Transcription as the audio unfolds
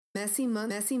Messy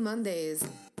Mondays.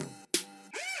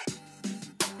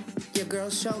 Your girl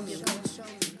show me.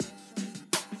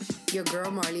 Your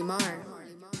girl Marley Mar.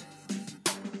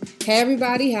 Hey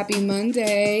everybody, happy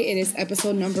Monday. It is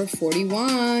episode number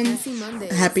 41. Messy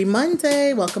Mondays. Happy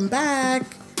Monday. Welcome back.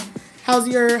 How was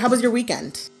your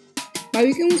weekend? My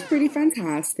weekend was pretty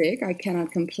fantastic. I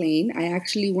cannot complain. I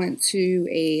actually went to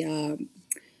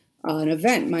an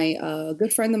event. My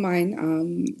good friend of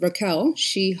mine, Raquel,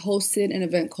 she hosted an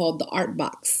event called the Art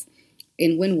Box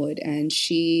in Wynwood, and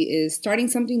she is starting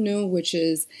something new, which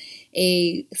is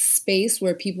a space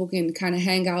where people can kind of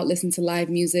hang out, listen to live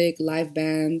music, live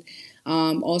band,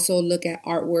 also look at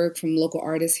artwork from local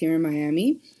artists here in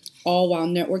Miami, all while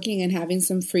networking and having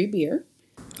some free beer.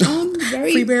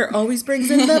 Free beer always brings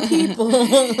in the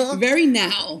people. Very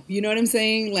now, you know what I'm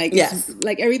saying? Like, yes.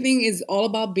 Like everything is all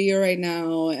about beer right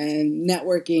now and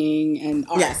networking and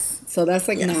art. Yes. So that's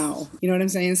like now, you know what I'm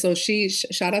saying? So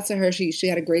shout out to her. She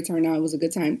had a great turnout. It was a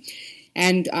good time.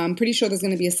 And I'm pretty sure there's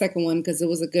going to be a second one because it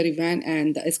was a good event,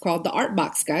 and it's called the Art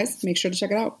Box, guys. Make sure to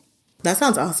check it out. That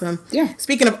sounds awesome. Yeah.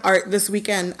 Speaking of art, this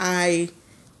weekend I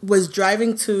was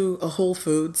driving to a Whole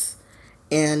Foods,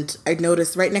 and I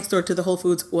noticed right next door to the Whole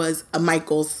Foods was a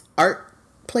Michael's art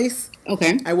place.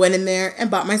 Okay. I went in there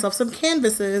and bought myself some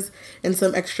canvases and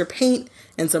some extra paint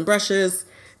and some brushes.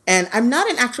 And I'm not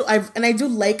an actual, and I do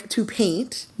like to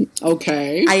paint.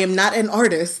 Okay. I am not an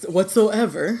artist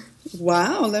whatsoever.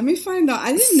 Wow. Let me find out.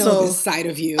 I didn't know this side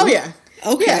of you. Oh, yeah.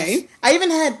 Okay. Yes. I even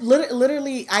had,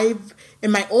 literally,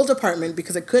 in my old apartment,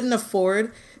 because I couldn't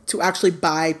afford to actually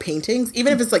buy paintings,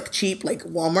 even if it's like cheap, like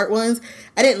Walmart ones,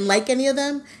 I didn't like any of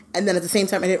them. And then at the same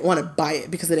time, I didn't want to buy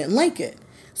it because I didn't like it.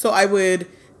 So I would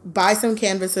buy some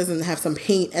canvases and have some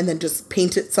paint and then just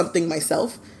paint it something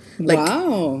myself. Like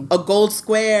wow. A gold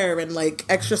square and like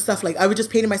extra stuff. Like I would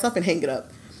just paint it myself and hang it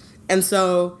up. And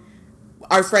so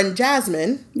our friend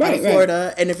Jasmine out of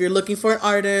Florida, and if you're looking for an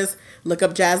artist, look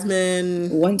up Jasmine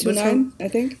 129, I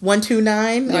think.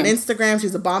 129 on Instagram.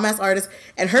 She's a bomb ass artist,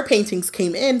 and her paintings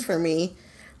came in for me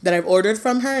that I've ordered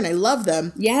from her, and I love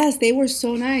them. Yes, they were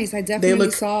so nice. I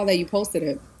definitely saw that you posted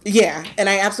it. Yeah, and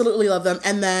I absolutely love them.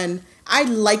 And then I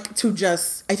like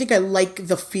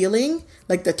the feeling,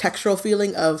 like the textural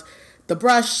feeling of the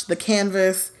brush, the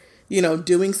canvas,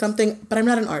 doing something, but I'm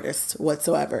not an artist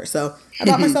whatsoever. So I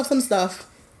bought myself some stuff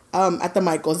at the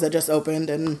Michael's that just opened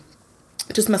and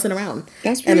just messing around.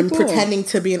 That's pretty cool. And I'm pretending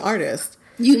to be an artist.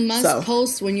 You must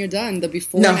post when you're done, the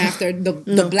before and after,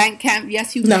 the blank canvas.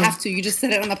 Yes, you have to. You just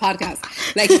said it on the podcast.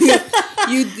 Like,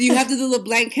 you have to do the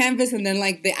blank canvas and then,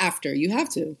 like, the after. You have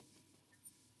to.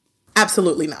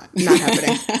 Absolutely not. Not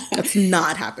happening. That's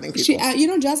not happening, people.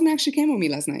 Jasmine actually came with me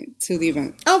last night to the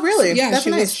event. Oh, really? Yeah,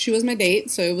 That's she was my date,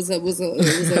 so it was a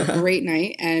great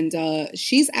night. And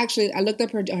she's actually, I looked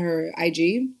up her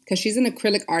IG because she's an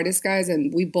acrylic artist, guys,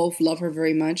 and we both love her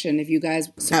very much. And if you guys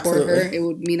support her, it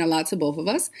would mean a lot to both of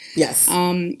us. Yes.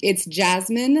 It's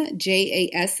Jasmine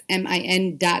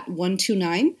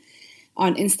JASMIN.129.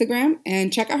 on Instagram,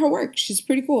 and check out her work. She's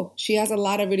pretty cool. She has a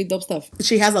lot of really dope stuff.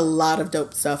 She has a lot of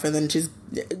dope stuff, and then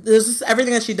there's just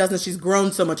everything that she does, and she's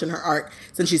grown so much in her art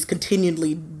since she's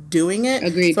continually doing it.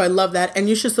 Agreed. So I love that, and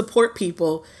you should support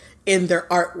people in their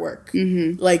artwork.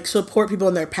 Mm-hmm. Like support people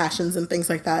in their passions and things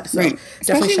like that. So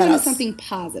especially when it's something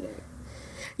positive.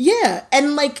 Yeah,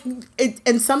 and like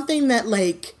and something that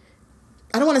like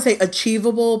I don't want to say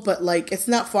achievable, but like it's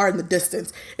not far in the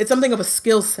distance. It's something of a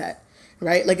skill set.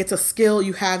 Right? Like it's a skill,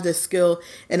 you have this skill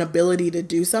and ability to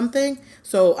do something.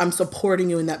 So I'm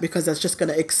supporting you in that because that's just going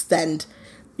to extend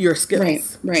your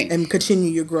skills. Right. And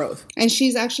continue your growth. And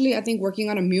she's actually, I think,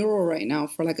 working on a mural right now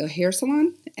for like a hair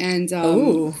salon. And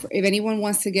if anyone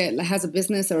has a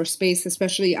business or a space,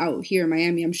 especially out here in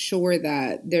Miami, I'm sure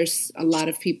that there's a lot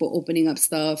of people opening up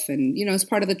stuff. And, it's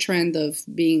part of the trend of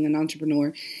being an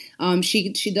entrepreneur.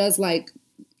 She does like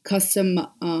custom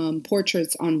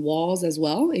portraits on walls as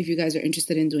well, if you guys are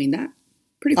interested in doing that.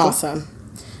 Pretty cool. Awesome.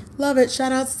 Love it.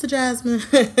 Shout outs to Jasmine.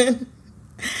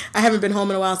 I haven't been home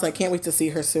in a while, so I can't wait to see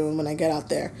her soon when I get out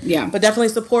there. Yeah. But definitely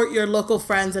support your local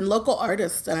friends and local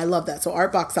artists, and I love that. So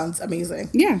Artbox sounds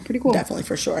amazing. Yeah, pretty cool. Definitely,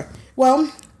 for sure.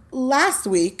 Well, last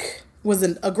week was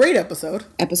a great episode.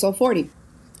 Episode 40.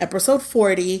 Episode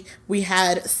 40, we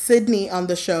had Sydney on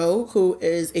the show, who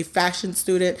is a fashion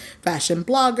student, fashion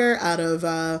blogger out of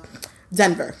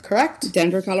Denver, correct?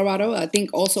 Denver, Colorado. I think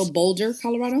also Boulder,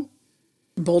 Colorado.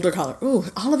 Boulder, Colorado. Ooh,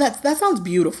 all of that sounds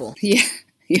beautiful. Yeah,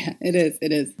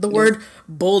 it is. The word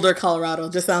Boulder, Colorado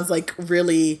just sounds like a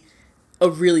really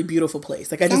beautiful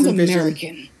place. Like I sounds just envision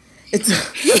American. It's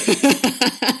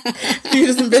you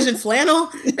just envision flannel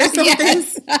or something.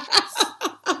 Yes.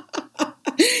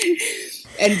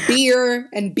 and beer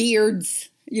and beards.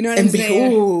 You know what I'm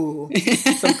saying? Ooh,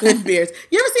 some good beards.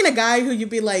 You ever seen a guy who you'd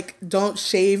be like, don't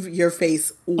shave your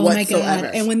face whatsoever? Oh my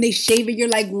God. And when they shave it, you're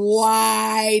like,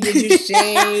 why did you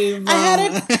shave?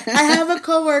 I have a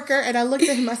coworker and I looked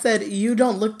at him, I said, you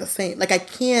don't look the same. Like I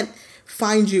can't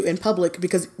find you in public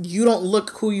because you don't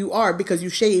look who you are because you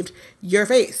shaved your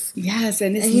face. Yes,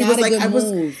 and it's And he not was a like, good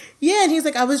move. yeah, and he's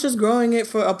like, I was just growing it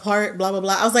for a part, blah, blah,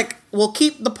 blah. I was like, well,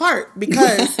 keep the part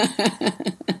because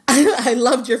I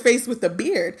loved your face with the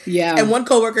beard. Yeah. And one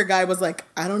coworker guy was like,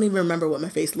 I don't even remember what my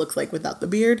face looks like without the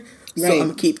beard, so Right. I'm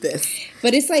gonna keep this.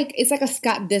 But it's like a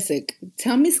Scott Disick.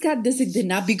 Tell me Scott Disick did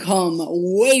not become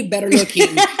way better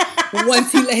looking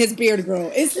once he let his beard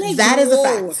grow. It's like, That is a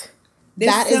whoa. fact. There's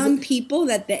That is some people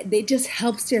that they just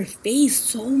helps their face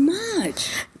so much.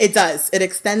 It does. It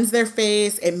extends their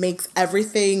face. It makes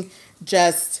everything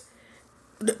just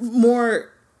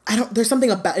more. There's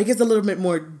something about it gives a little bit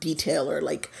more detail or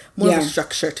like more of Yeah. a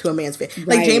structure to a man's face. Right.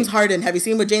 Like James Harden. Have you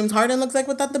seen what James Harden looks like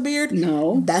without the beard?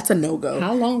 No. That's a no-go.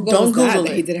 How long ago Don't was that Google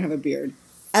that he it. didn't have a beard?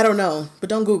 I don't know, but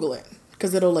don't Google it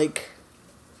because it'll like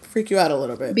freak you out a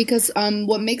little bit. Because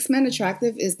what makes men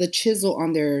attractive is the chisel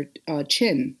on their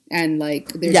chin and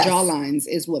like their Yes. jawlines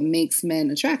is what makes men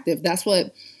attractive. That's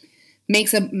what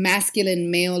makes a masculine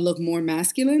male look more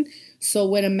masculine. So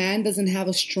when a man doesn't have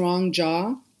a strong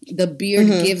jaw, the beard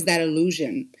gives that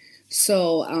illusion.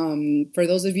 So for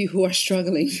those of you who are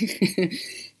struggling,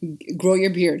 grow your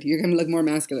beard. You're going to look more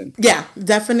masculine. Yeah,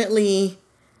 definitely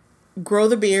grow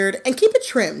the beard and keep it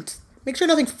trimmed. Make sure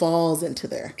nothing falls into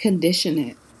there. Condition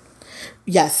it.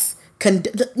 Yes.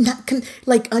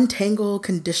 Like untangle,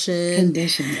 condition.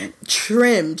 Condition it.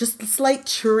 Trim, just slight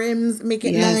trims, make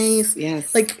it Yes, nice.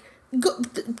 yes. Like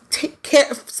take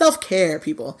care, self-care,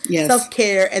 people. Yes.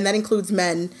 Self-care, and that includes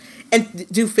men. And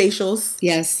do facials,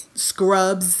 Yes.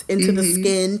 scrubs into the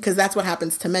skin, because that's what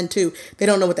happens to men too. They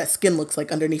don't know what that skin looks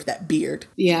like underneath that beard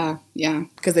Yeah. Yeah.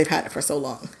 because they've had it for so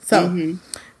long. So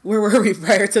where were we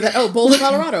prior to that? Oh, Boulder,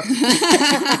 Colorado.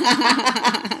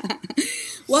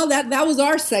 Well, that was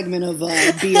our segment of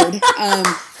beard.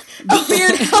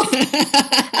 Beard health.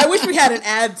 I wish we had an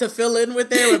ad to fill in with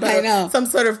there with I know. some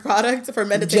sort of product for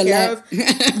men to take care of.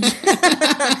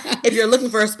 If you're looking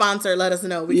for a sponsor, let us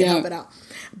know. We can Yeah. help it out.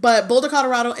 But Boulder,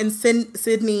 Colorado, and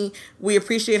Sydney, we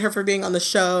appreciate her for being on the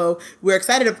show. We're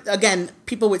excited, again,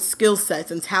 people with skill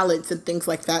sets and talents and things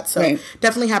like that. So Right.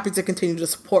 definitely happy to continue to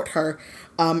support her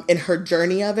in her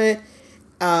journey of it.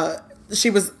 She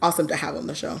was awesome to have on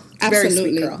the show. Very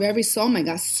Absolutely. sweet girl. Oh my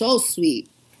God, so sweet.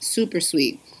 Super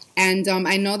sweet. And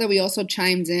I know that we also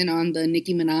chimed in on the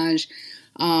Nicki Minaj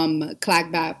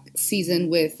clackback season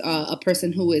with a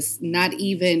person who is not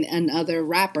even another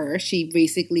rapper. She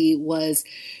basically was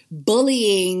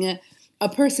bullying a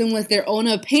person with their own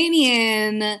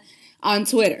opinion on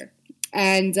Twitter.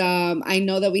 And I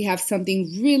know that we have something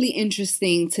really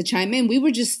interesting to chime in. We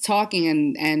were just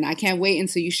talking, and I can't wait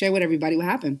until you share with everybody what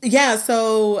happened. Yeah,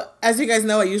 so as you guys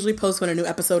know, I usually post when a new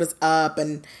episode is up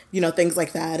and, things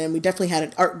like that. And we definitely had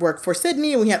an artwork for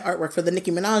Sydney and we had artwork for the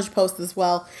Nicki Minaj post as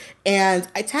well. And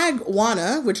I tagged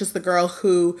Juana, which is the girl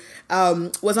who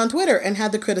was on Twitter and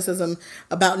had the criticism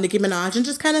about Nicki Minaj and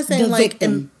just kind of saying The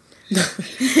victim.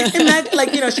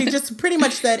 She just pretty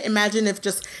much said, imagine if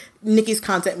just Nicki's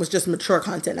content was just mature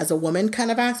content as a woman kind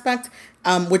of aspect,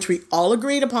 which we all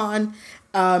agreed upon.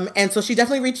 And so she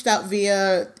definitely reached out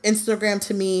via Instagram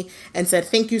to me and said,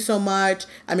 thank you so much.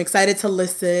 I'm excited to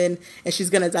listen. And she's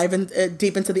going to dive in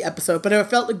deep into the episode. But it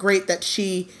felt great that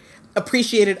she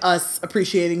appreciated us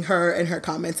appreciating her and her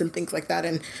comments and things like that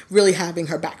and really having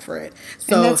her back for it.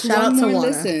 So And that's shout out one to more Juana.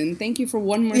 listen. Thank you for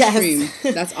one more Yes. stream.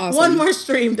 That's awesome. One more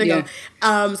stream to Yeah.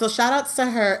 go. So shout outs to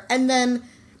her. And then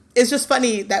it's just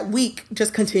funny that week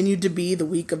just continued to be the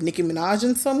week of Nicki Minaj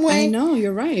in some way. I know,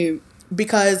 you're right.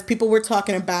 Because people were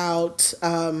talking about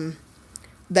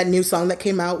that new song that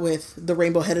came out with the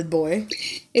Rainbow Headed Boy.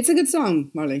 It's a good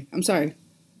song, Marley. I'm sorry.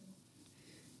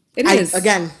 It is.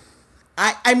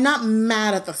 I'm not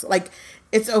mad at the like.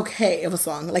 It's okay of a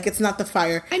song. Like it's not the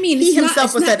fire. I mean, he it's himself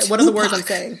not, was it's said. not What are the words I'm Tupac.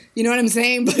 saying? You know what I'm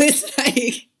saying? But it's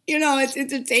like, it's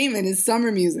entertainment. It's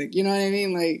summer music. You know what I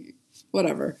mean? Like,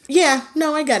 whatever. Yeah,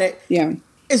 no, I get it. Yeah.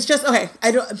 It's just okay.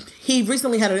 He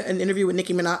recently had an interview with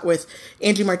Nicki Minaj with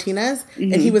Angie Martinez,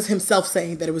 and he was himself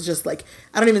saying that it was just like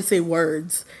I don't even say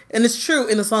words, and it's true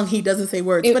in the song he doesn't say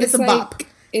words, but it's a like, bop.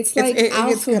 It's like it gets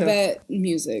alphabet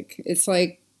music. It's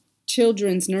like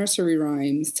children's nursery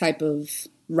rhymes type of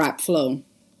rap flow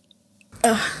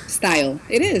style.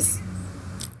 It is.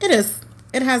 It is.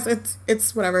 It has.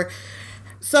 It's whatever.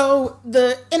 So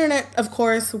the internet, of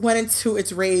course, went into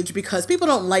its rage because a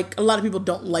lot of people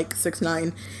don't like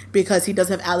 6ix9ine because he does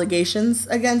have allegations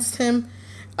against him.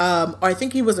 Or I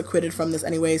think he was acquitted from this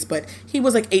anyways, but he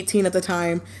was like 18 at the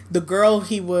time. The girl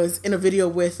he was in a video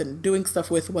with and doing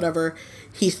stuff with, whatever,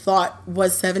 he thought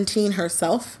was 17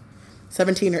 herself,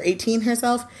 17 or 18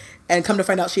 herself. And come to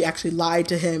find out she actually lied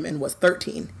to him and was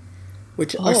 13,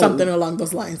 or something along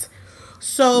those lines.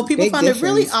 So people found it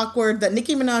really awkward that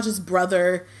Nicki Minaj's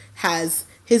brother has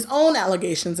his own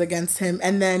allegations against him,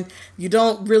 and then you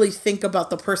don't really think about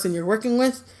the person you're working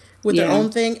with their own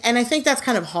thing. And I think that's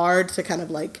kind of hard to kind of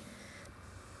like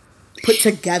put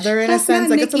together in a sense.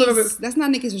 Like it's a little bit. That's not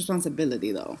Nicki's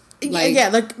responsibility though. Like,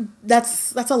 like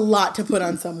that's a lot to put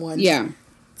on someone. Yeah.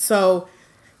 So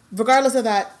regardless of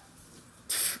that,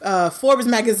 Forbes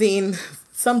magazine,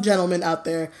 some gentleman out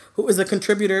there who is a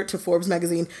contributor to Forbes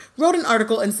magazine, wrote an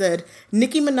article and said,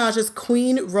 Nicki Minaj's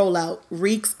Queen rollout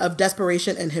reeks of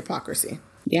desperation and hypocrisy.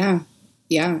 Yeah.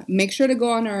 Yeah. Make sure to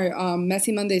go on our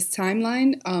Messy Mondays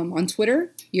timeline on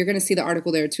Twitter. You're going to see the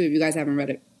article there too if you guys haven't read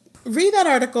it. Read that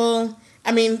article.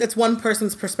 I mean, it's one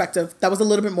person's perspective. That was a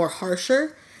little bit more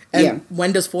harsher. And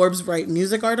when does Forbes write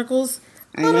music articles?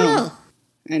 I don't know.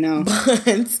 I know.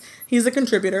 But he's a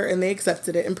contributor and they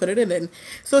accepted it and put it in.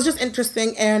 So it's just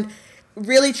interesting. And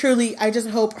really, truly, I just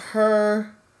hope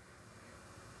her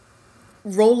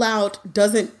rollout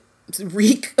doesn't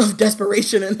reek of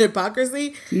desperation and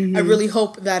hypocrisy. Mm-hmm. I really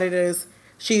hope that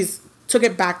she's took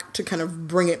it back to kind of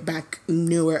bring it back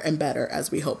newer and better,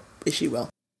 as we hope she will.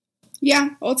 Yeah,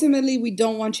 ultimately, we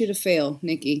don't want you to fail,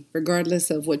 Nicki, regardless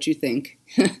of what you think.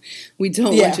 We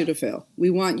don't want you to fail.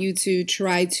 We want you to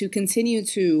try to continue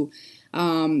to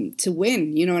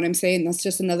win. You know what I'm saying? That's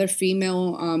just another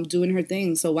female doing her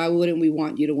thing. So why wouldn't we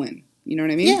want you to win? You know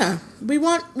what I mean? Yeah, we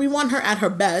want her at her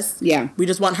best. Yeah. We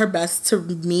just want her best to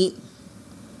meet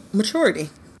maturity.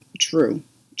 True.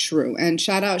 And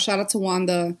shout out to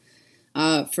Wanda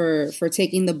for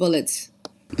taking the bullets.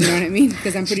 You know what I mean?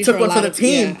 Because I'm pretty sure a lot of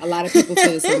people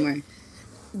feel the same way.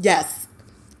 Yes.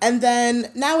 And then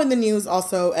now in the news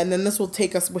also, and then this will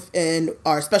take us within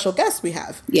our special guest we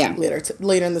have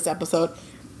later in this episode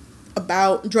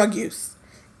about drug use.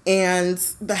 And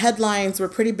the headlines were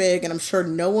pretty big, and I'm sure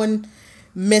no one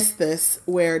missed this,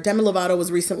 where Demi Lovato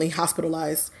was recently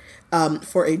hospitalized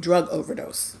for a drug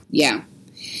overdose. Yeah.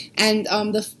 And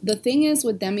the thing is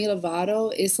with Demi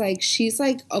Lovato is like she's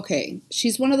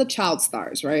one of the child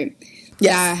stars, right?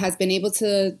 Yes. That has been able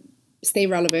to stay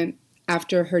relevant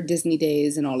after her Disney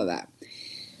days and all of that.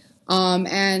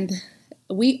 And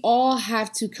we all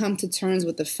have to come to terms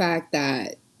with the fact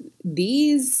that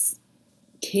these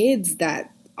kids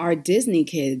that are Disney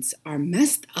kids are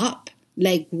messed up.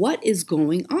 Like, what is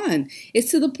going on? It's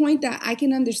to the point that I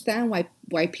can understand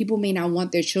why people may not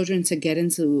want their children to get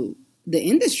into the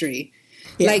industry.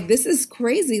 Like, this is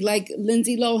crazy. Like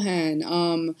Lindsay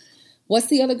Lohan. What's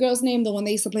the other girl's name? The one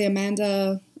they used to play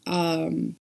Amanda.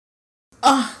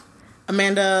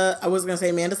 Amanda. I was gonna say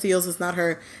Amanda Seals. It's not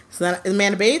her. It's not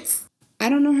Amanda Bates. I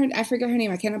don't know her. I forgot her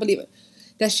name. I cannot believe it.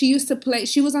 That she used to play.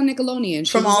 She was on Nickelodeon.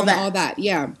 She From was All on That. All That.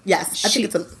 Yeah. Yes. I think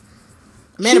it's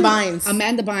Amanda Bynes.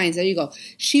 Amanda Bynes. There you go.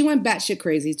 She went batshit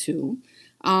crazy too.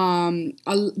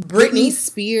 Britney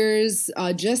Spears,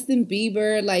 Justin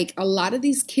Bieber, like a lot of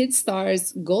these kid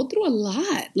stars go through a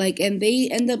lot, like, and they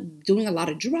end up doing a lot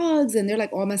of drugs and they're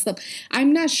like all messed up.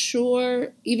 I'm not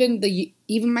sure even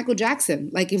Michael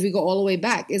Jackson, like if we go all the way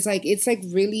back, it's like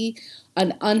really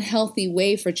an unhealthy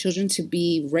way for children to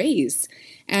be raised.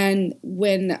 And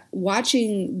when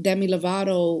watching Demi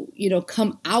Lovato,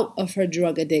 come out of her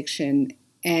drug addiction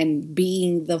and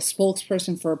being the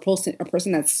spokesperson for a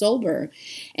person that's sober,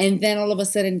 and then all of a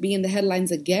sudden be in the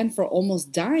headlines again for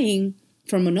almost dying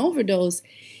from an overdose,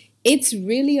 it's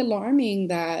really alarming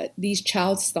that these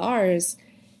child stars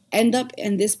end up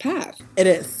in this path. It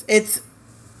is.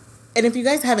 And if you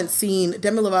guys haven't seen,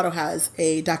 Demi Lovato has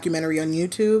a documentary on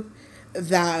YouTube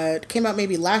that came out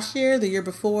maybe last year, the year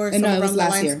before. No, it was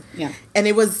last year. Yeah. And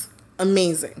it was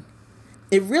amazing.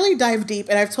 It really dived deep,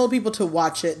 and I've told people to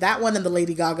watch it. That one and the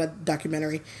Lady Gaga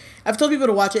documentary. I've told people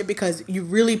to watch it because you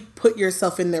really put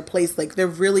yourself in their place. Like, they're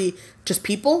really just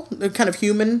people. They're kind of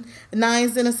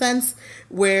humanized in a sense,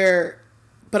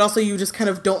 but also you just kind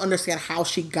of don't understand how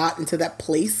she got into that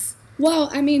place. Well,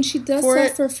 I mean, she does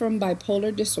suffer from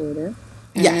bipolar disorder.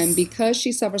 And because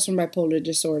she suffers from bipolar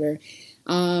disorder,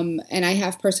 and I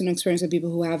have personal experience with people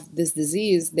who have this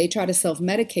disease, they try to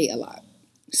self-medicate a lot.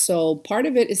 So part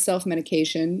of it is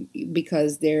self-medication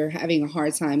because they're having a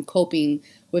hard time coping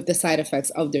with the side effects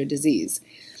of their disease.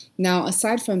 Now,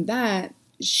 aside from that,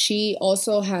 she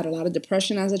also had a lot of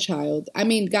depression as a child. I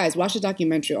mean, guys, watch the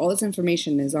documentary. All this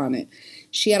information is on it.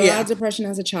 She had a lot of depression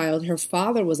as a child. Her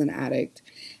father was an addict.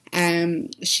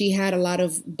 And she had a lot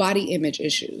of body image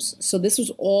issues. So this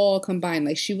was all combined.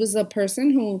 Like, she was a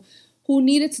person who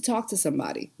needed to talk to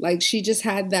somebody. Like, she just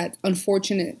had that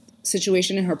unfortunate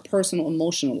situation in her personal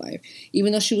emotional life.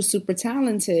 Even though she was super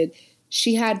talented,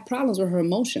 she had problems with her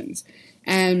emotions.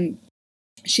 And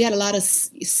she had a lot of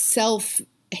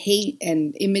self-hate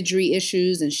and imagery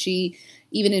issues. And she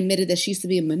even admitted that she used to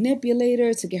be a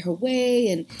manipulator to get her way.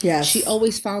 And she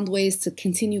always found ways to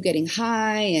continue getting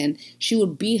high. And she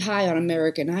would be high on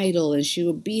American Idol. And she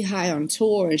would be high on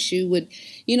tour. And she would,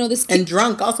 And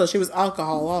drunk also. She was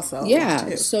alcohol also.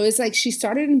 Yeah. So it's like she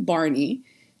started in Barney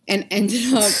and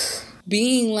ended up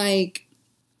being like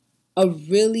a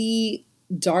really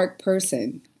dark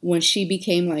person when she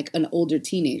became like an older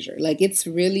teenager. Like, it's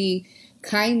really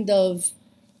kind of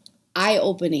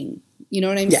eye-opening. You know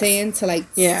what I'm saying? To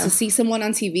like to see someone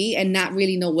on TV and not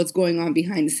really know what's going on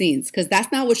behind the scenes. Because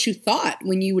that's not what you thought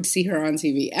when you would see her on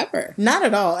TV, ever. Not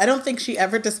at all. I don't think she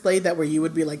ever displayed that where you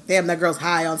would be like, damn, that girl's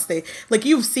high on stage. Like,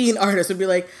 you've seen artists would be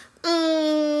like,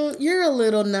 you're a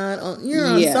little not on, you're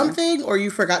on something, or you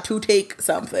forgot to take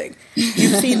something.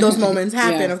 You've seen those moments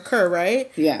occur,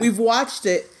 right? Yeah. We've watched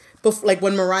it before, like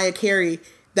when Mariah Carey,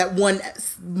 that one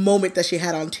moment that she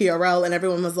had on TRL, and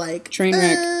everyone was like, train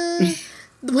wreck.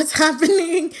 What's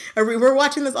happening? We're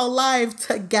watching this all live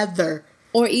together.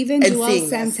 Or even Joel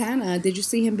Santana. Did you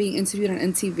see him being interviewed on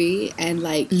MTV? And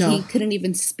he couldn't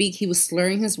even speak. He was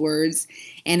slurring his words,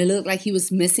 and it looked like he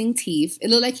was missing teeth. It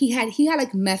looked like he had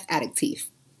like meth addict teeth.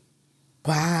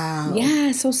 Wow.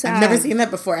 Yeah, so sad. I've never seen that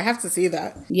before. I have to see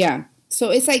that. Yeah. So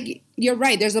it's like, you're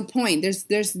right. There's a point.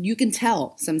 There's you can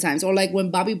tell sometimes. Or like when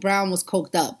Bobby Brown was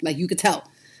coked up, like you could tell.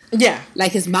 Yeah.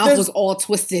 Like his mouth was all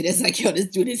twisted. It's like, yo, this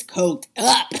dude is coked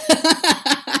up.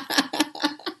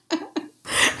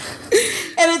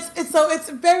 And it's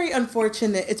very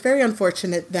unfortunate. It's very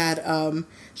unfortunate that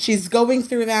she's going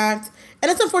through that. And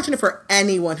it's unfortunate for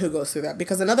anyone who goes through that,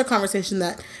 because another conversation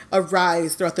that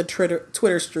arises throughout the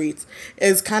Twitter streets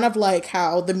is kind of like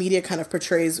how the media kind of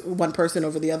portrays one person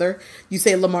over the other. You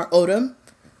say Lamar Odom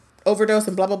overdose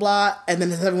and blah, blah, blah. And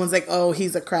then everyone's like, oh,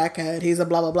 he's a crackhead. He's a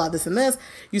blah, blah, blah, this and this.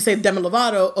 You say Demi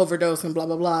Lovato overdose and blah,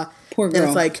 blah, blah. Poor girl. And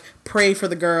it's like, pray for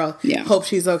the girl. Yeah. Hope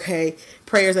she's okay.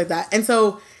 Prayers like that. And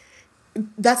so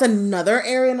that's another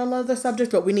area and another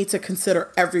subject, but we need to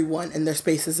consider everyone and their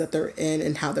spaces that they're in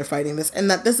and how they're fighting this. And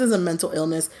that this is a mental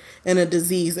illness and a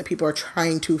disease that people are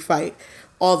trying to fight.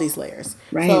 All these layers.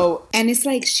 Right. So, and it's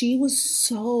like she was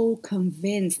so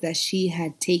convinced that she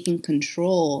had taken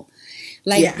control.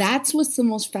 Like, that's what's the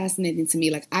most fascinating to me.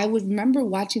 Like, I would remember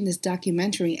watching this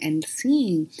documentary and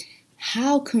seeing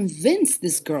how convinced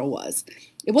this girl was.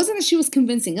 It wasn't that she was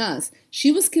convincing us.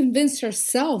 She was convinced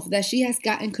herself that she has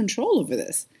gotten control over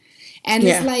this. And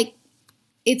it's like,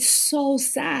 it's so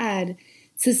sad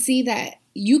to see that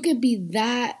you could be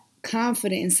that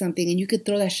confident in something and you could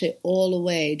throw that shit all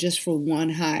away just for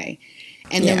one high.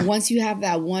 And then once you have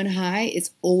that one high, it's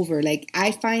over. Like,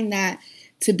 I find that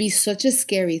to be such a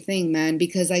scary thing, man,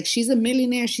 because like, she's a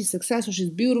millionaire, she's successful, she's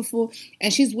beautiful,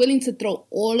 and she's willing to throw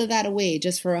all of that away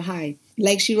just for a high.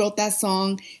 Like, she wrote that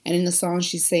song, and in the song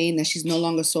she's saying that she's no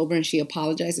longer sober and she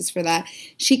apologizes for that.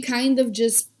 She kind of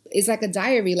just, it's like a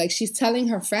diary. Like, she's telling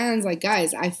her fans, like,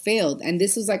 guys, I failed. And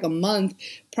this was like a month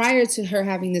prior to her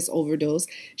having this overdose.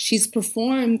 She's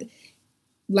performed,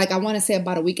 like, I want to say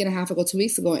about a week and a half ago, 2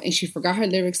 weeks ago, and she forgot her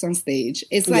lyrics on stage.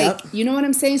 It's like, you know what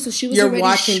I'm saying? So she was already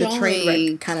watching showing, the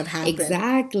train wreck kind of happen.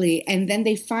 Exactly. And then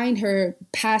they find her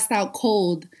passed out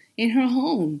cold in her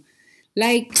home.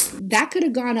 Like, that could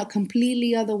have gone a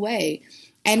completely other way.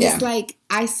 And it's like,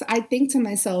 I think to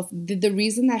myself, the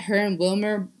reason that her and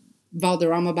Wilmer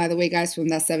Valderrama, by the way, guys, from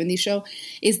that 70s show,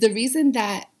 is the reason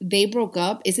that they broke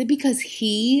up, is it because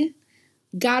he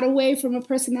got away from a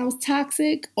person that was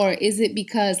toxic? Or is it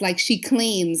because, like, she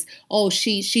claims, oh,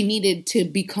 she needed to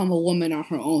become a woman on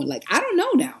her own? Like, I don't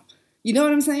know now. You know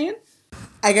what I'm saying?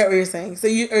 I get what you're saying. So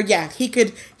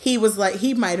he was like,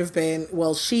 he might have been,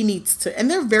 well, she needs to, and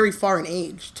they're very far in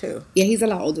age too. Yeah, he's a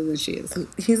lot older than she is.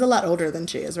 He's a lot older than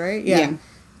she is, right? Yeah.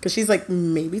 Because she's like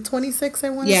maybe 26, I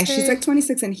want to say. Yeah, she's like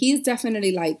 26, and he's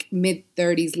definitely like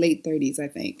mid-30s, late 30s, I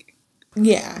think.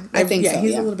 Yeah. I think so,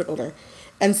 he's a little bit older.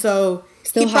 And so,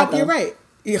 still hot, though. You're right.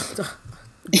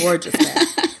 Gorgeous man.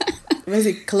 Was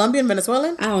he Colombian,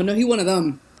 Venezuelan? I don't know. He one of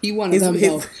them. He one of them,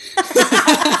 though.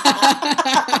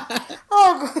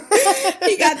 Oh,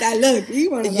 he got that look. He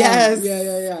one of them.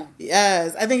 Yeah.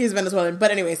 Yes, I think he's Venezuelan.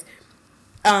 But anyways,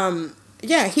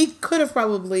 he could have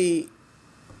probably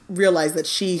realized that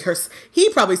he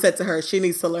probably said to her, she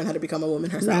needs to learn how to become a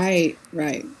woman herself.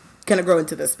 Right. Kind of grow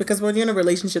into this, because when you're in a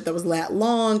relationship that was that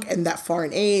long and that far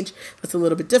in age, that's a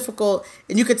little bit difficult.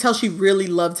 And you could tell she really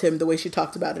loved him the way she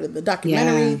talked about it in the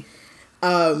documentary.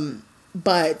 Yeah.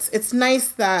 But it's nice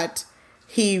that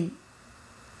he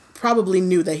probably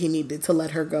knew that he needed to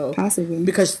let her go. Possibly.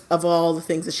 Because of all the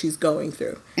things that she's going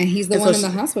through. And he's the one in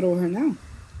the hospital with her now.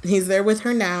 He's there with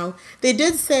her now. They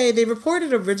did say, they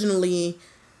reported originally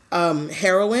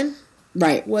heroin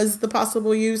was the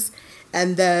possible use.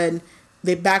 And then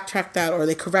they backtracked that, or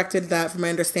they corrected that, from my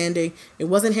understanding. It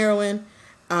wasn't heroin.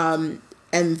 And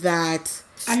that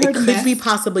it could be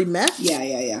possibly meth.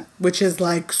 Yeah. Which is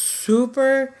like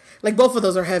super... Like, both of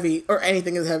those are heavy, or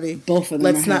anything is heavy. Both of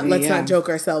them Let's not joke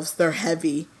ourselves. They're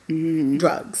heavy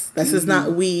drugs. This is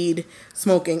not weed,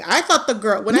 smoking. I thought the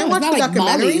girl... When I watched the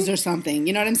documentary... Molly's or something.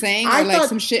 You know what I'm saying? Or like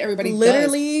some shit everybody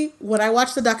literally, does. When I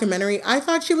watched the documentary, I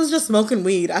thought she was just smoking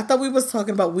weed. I thought we was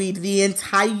talking about weed the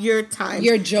entire time.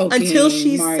 You're joking, Until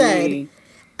she Marley.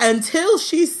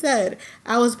 said,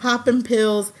 I was popping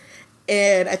pills,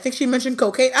 and I think she mentioned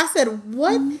cocaine. I said,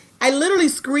 what? I literally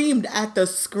screamed at the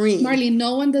screen. Marley,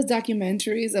 no one does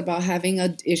documentaries about having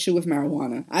an issue with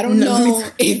marijuana. I don't know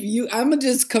if you... I'm going to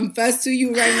just confess to you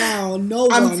right now. No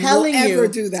one will ever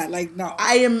do that. Like, no.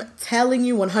 I am telling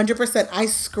you 100%. I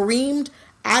screamed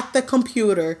at the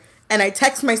computer, and I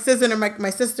text my sister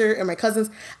and my cousins.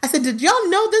 I said, did y'all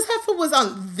know this heifer was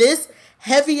on this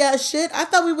heavy-ass shit? I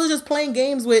thought we were just playing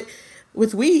games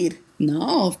with weed.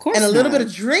 No, of course not. And a little not. bit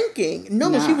of drinking.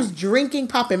 No, but she was drinking,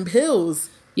 popping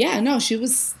pills. Yeah, no, she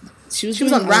was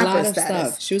doing on a rapper lot of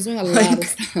status. stuff. She was doing a lot of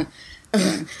stuff.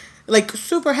 Yeah. Like,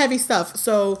 super heavy stuff.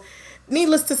 So,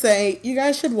 needless to say, you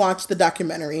guys should watch the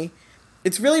documentary.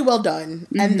 It's really well done.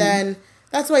 Mm-hmm. And then,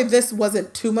 that's why this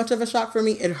wasn't too much of a shock for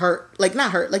me. It hurt. Like,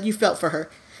 not hurt. Like, you felt for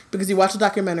her. Because you watch the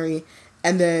documentary,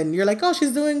 and then you're like, oh,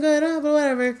 she's doing good, but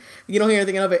whatever. You don't hear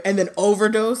anything of it. And then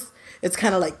overdose. It's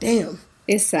kind of like, damn.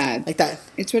 It's sad. Like that.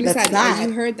 It's really sad.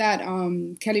 You heard that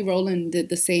Kelly Rowland did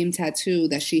the same tattoo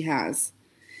that she has.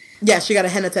 Yeah, she got a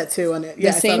henna tattoo on it.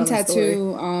 The same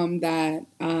tattoo that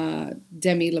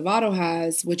Demi Lovato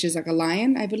has, which is like a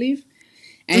lion, I believe.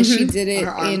 And she did it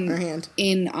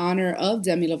in honor of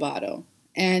Demi Lovato.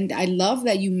 And I love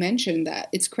that you mentioned that.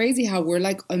 It's crazy how we're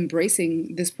like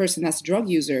embracing this person that's a drug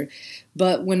user.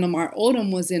 But when Lamar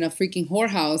Odom was in a freaking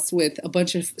whorehouse with a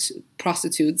bunch of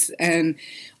prostitutes and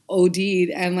OD'd,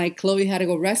 and like Chloe had to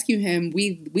go rescue him,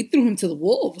 we threw him to the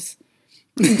wolves.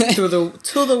 to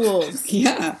the wolves.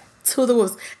 Yeah. To the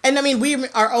wolves. And I mean, we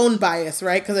our own bias,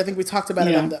 right? Because I think we talked about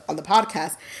it on the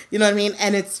podcast. You know what I mean?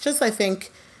 And it's just, I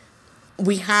think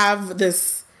we have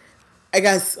this, I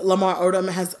guess Lamar Odom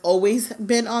has always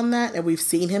been on that, and we've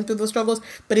seen him through the struggles,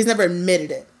 but he's never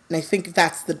admitted it. And I think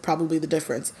that's probably the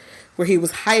difference, where he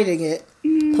was hiding it,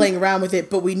 playing around with it,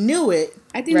 but we knew it.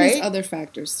 I think there's other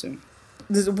factors too.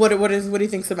 What do you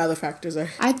think some other factors are?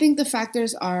 I think the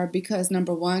factors are because,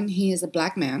 number one, he is a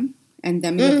black man, and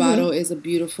Demi Lovato is a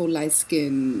beautiful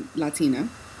light-skinned Latina.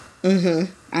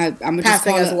 Mm-hmm. I'm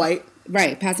passing as white.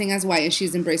 Right, passing as white, and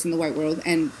she's embracing the white world,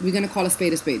 and we're gonna call a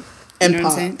spade a spade. And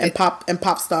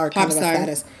pop star kind of a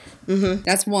status. Mm-hmm.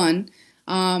 That's one.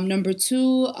 Number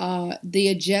two, the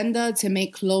agenda to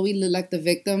make Chloe look like the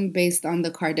victim based on the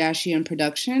Kardashian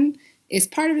production is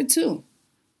part of it too.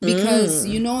 Because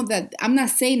you know that, I'm not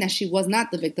saying that she was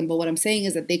not the victim, but what I'm saying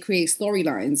is that they create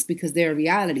storylines because they're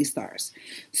reality stars.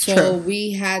 So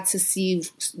we had to see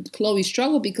Chloe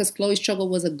struggle because Chloe's struggle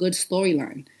was a good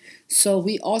storyline. So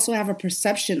we also have a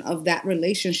perception of that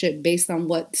relationship based on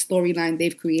what storyline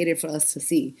they've created for us to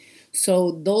see.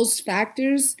 So those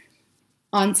factors,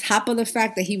 on top of the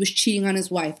fact that he was cheating on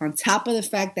his wife, on top of the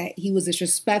fact that he was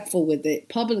disrespectful with it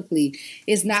publicly,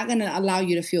 is not going to allow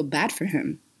you to feel bad for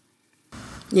him.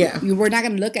 Yeah. We're not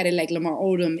going to look at it like Lamar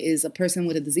Odom is a person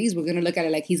with a disease. We're going to look at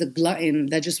it like he's a glutton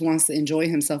that just wants to enjoy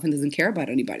himself and doesn't care about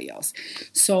anybody else.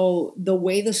 So the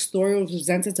way the story was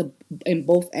presented in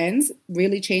both ends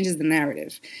really changes the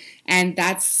narrative. And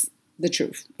that's the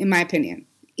truth, in my opinion.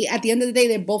 At the end of the day,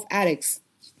 they're both addicts.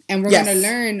 And we're going to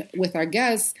learn with our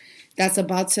guests that's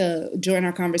about to join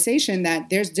our conversation that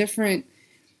there's different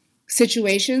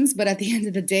situations, but at the end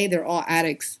of the day, they're all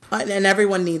addicts. And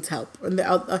everyone needs help. And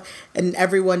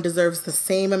everyone deserves the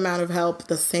same amount of help,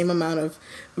 the same amount of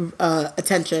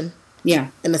attention. Yeah.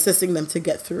 And assisting them to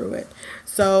get through it.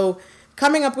 So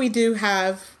coming up, we're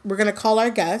going to call our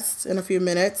guest in a few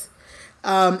minutes.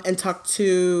 and talk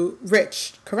to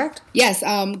Rich, correct? Yes,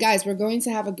 guys, we're going to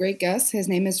have a great guest. His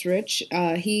name is Rich.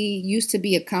 He used to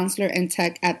be a counselor and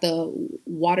tech at the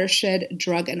Watershed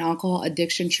Drug and Alcohol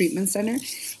Addiction Treatment Center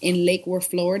in Lake Worth,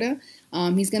 Florida.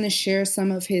 He's going to share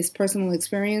some of his personal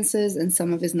experiences and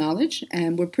some of his knowledge.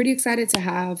 And we're pretty excited to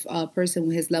have a person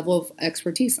with his level of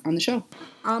expertise on the show.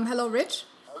 Hello, Rich.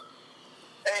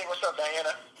 Hey, what's up,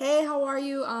 Diana? Hey, how are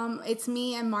you? It's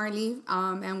me and Marley,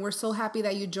 and we're so happy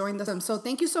that you joined us. So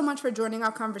thank you so much for joining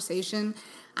our conversation.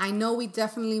 I know we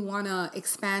definitely want to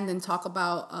expand and talk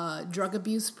about drug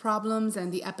abuse problems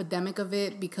and the epidemic of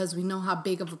it because we know how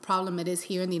big of a problem it is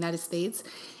here in the United States.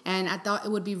 And I thought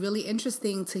it would be really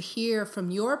interesting to hear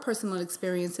from your personal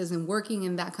experiences in working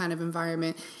in that kind of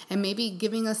environment and maybe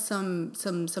giving us some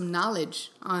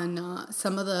knowledge on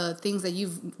some of the things that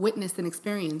you've witnessed and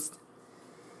experienced.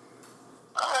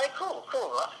 All right, cool.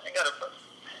 I got it.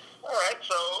 All right,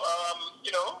 so,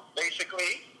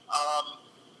 basically,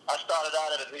 I started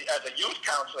out as a youth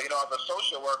counselor, as a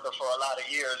social worker for a lot of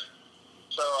years.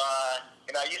 So,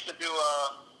 I used to do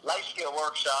life skill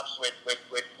workshops with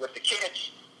the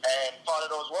kids, and part of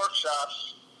those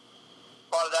workshops,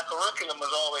 part of that curriculum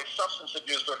was always substance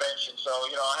abuse prevention. So,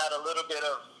 I had a little bit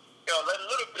of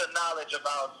knowledge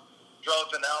about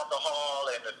drugs and alcohol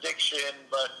and addiction,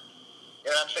 but you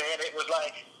know what I'm saying? It was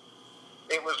like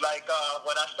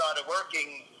when I started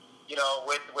working,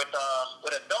 with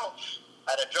adults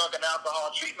at a drug and alcohol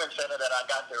treatment center that I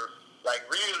got to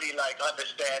really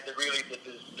understand the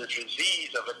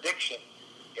disease of addiction.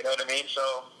 You know what I mean?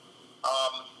 So,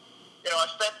 I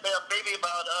spent there maybe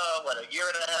about a year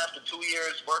and a half to 2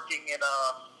 years working in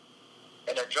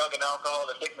a drug and alcohol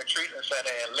addiction treatment center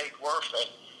in Lake Worth,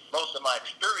 and most of my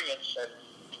experience and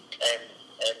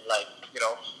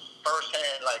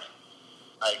firsthand,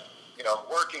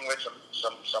 working with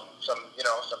some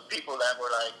people that were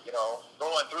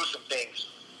going through some things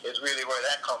is really where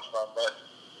that comes from. But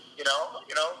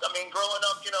growing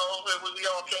up, we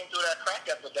all came through that crack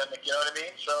epidemic. You know what I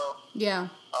mean? So yeah.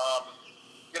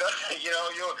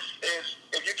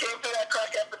 If you came through that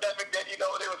crack epidemic, then there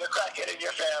was a crackhead in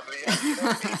your family. You know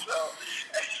what I mean?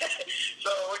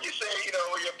 So when you say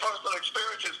where your personal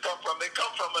experiences come from, they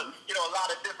come from a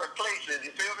lot of different places.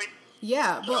 You feel me?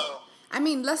 Yeah. Well,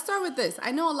 let's start with this.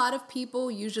 I know a lot of people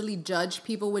usually judge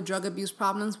people with drug abuse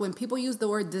problems. When people use the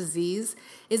word disease,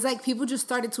 it's like people just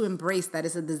started to embrace that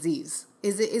it's a disease.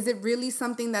 Is it really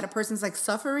something that a person's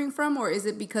suffering from, or is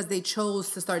it because they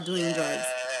chose to start doing drugs?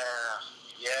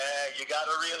 Yeah, you got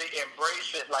to really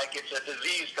embrace it like it's a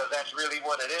disease, because that's really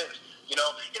what it is.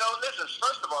 Listen,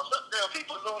 first of all,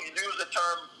 people use the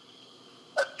term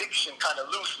addiction kind of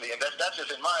loosely, and that's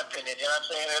just in my opinion. You know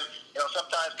what I'm saying?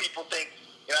 Sometimes people think,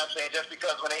 just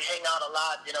because when they hang out a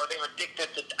lot, they're addicted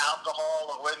to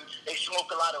alcohol, or when they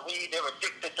smoke a lot of weed, they're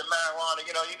addicted to marijuana.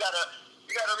 You gotta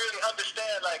really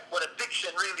understand what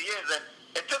addiction really is. And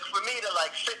it took for me to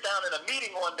sit down in a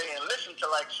meeting one day and listen to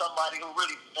somebody who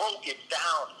really broke it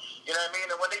down. You know what I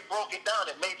mean? And when they broke it down,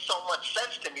 it made so much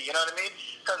sense to me. You know what I mean?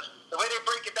 Because the way they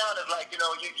break it down is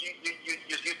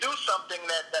you do something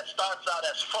that starts out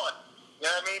as fun. You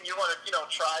know what I mean? You want to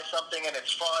try something and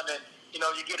it's fun, and you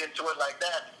get into it like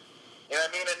that. You know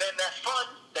what I mean? And then that fun,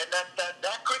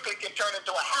 that quickly can turn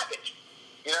into a habit.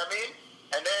 You know what I mean?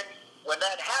 And then when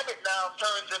that habit now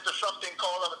turns into something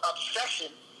called an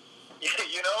obsession, it's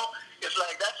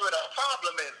that's where the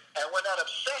problem is. And when that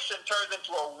obsession turns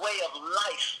into a way of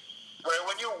life, where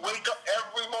when you wake up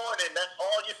every morning, that's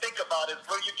all you think about is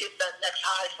where you get that next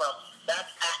high from. That's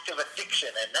active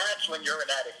addiction, and that's when you're an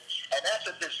addict. And that's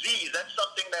a disease. That's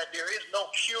something that there is no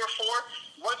cure for.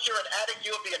 Once you're an addict,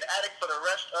 you'll be an addict for the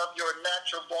rest of your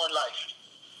natural-born life.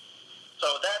 So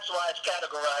that's why it's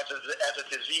categorized as a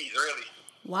disease, really.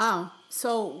 Wow.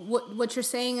 So what you're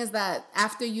saying is that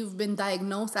after you've been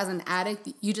diagnosed as an addict,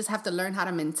 you just have to learn how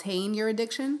to maintain your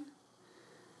addiction?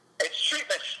 It's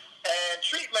treatment. And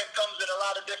treatment comes in a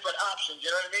lot of different options, you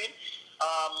know what I mean?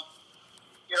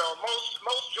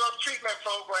 Most drug treatment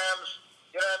programs,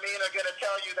 are going to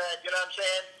tell you that, you know what I'm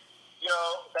saying?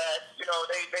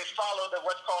 They follow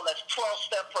what's called a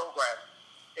 12-step program.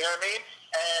 You know what I mean?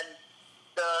 And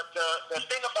the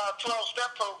thing about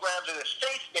 12-step programs is it's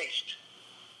faith-based.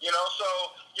 So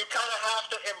you kind of have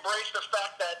to embrace the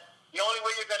fact that the only way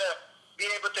you're going to be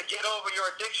able to get over your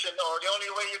addiction, or the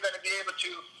only way you're going to be able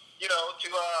to,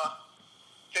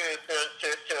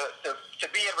 to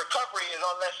be in recovery is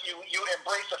unless you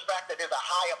embrace the fact that there's a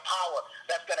higher power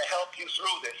that's going to help you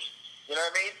through this. You know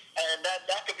what I mean? And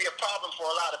that could be a problem for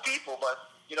a lot of people, but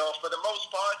for the most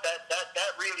part,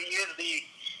 that really is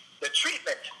the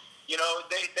treatment.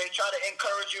 They try to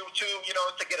encourage you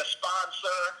to get a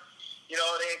sponsor.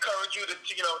 They encourage you to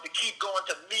keep going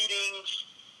to meetings.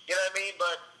 You know what I mean?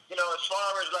 But as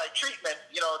far as like treatment,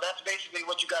 that's basically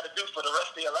what you got to do for the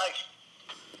rest of your life.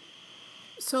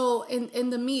 So in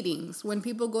the meetings, when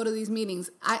people go to these meetings,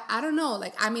 I don't know.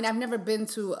 Like, I mean, I've never been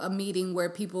to a meeting where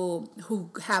people who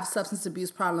have substance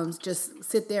abuse problems just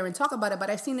sit there and talk about it.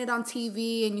 But I've seen it on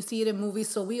TV and you see it in movies.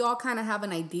 So we all kind of have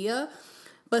an idea.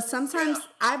 But sometimes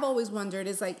I've always wondered,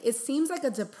 is like, it seems like a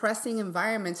depressing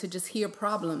environment to just hear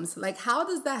problems. Like, how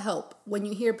does that help when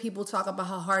you hear people talk about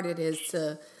how hard it is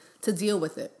to deal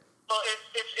with it? Well,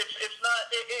 it's not.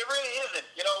 It really isn't.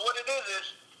 What it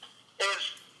is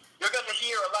you're going to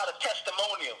hear a lot of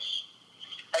testimonials,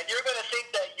 and you're going to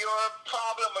think that your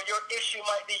problem or your issue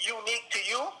might be unique to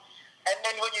you, and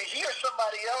then when you hear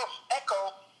somebody else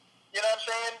echo,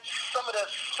 some of the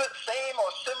same or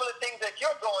similar things that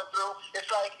you're going through, it's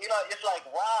like,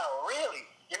 wow, really?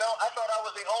 I thought I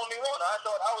was the only one. I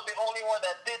thought I was the only one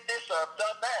that did this or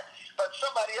done that, but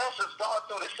somebody else has gone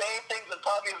through the same things and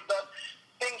probably has done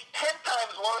things 10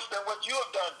 times worse than what you have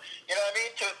done,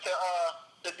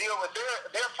 to deal with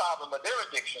their problem or their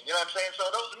addiction. You know what I'm saying? So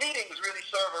those meetings really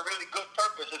serve a really good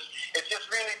purpose. It's just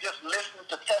really just listening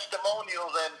to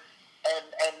testimonials and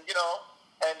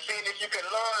seeing if you can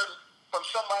learn from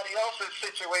somebody else's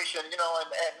situation, and at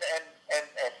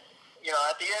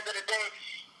the end of the day,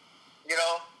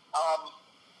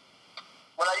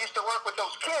 when I used to work with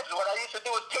those kids, what I used to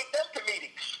do is take them to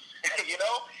meetings,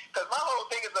 because my whole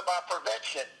thing is about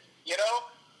prevention,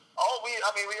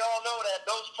 we all know that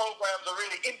those programs are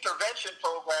really intervention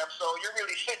programs. So you're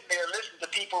really sitting there listening to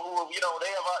people who, they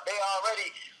already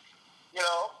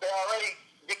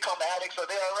become addicts, or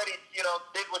they already,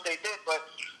 did what they did. But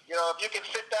if you can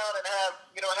sit down and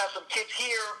have some kids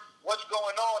hear what's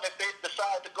going on if they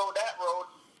decide to go that road,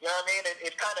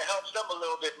 it kind of helps them a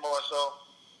little bit more. So,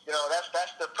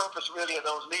 that's the purpose really of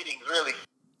those meetings, really.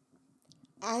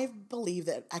 I believe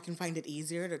that I can find it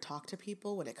easier to talk to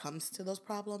people when it comes to those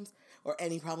problems or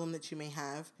any problem that you may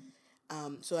have.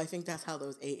 So I think that's how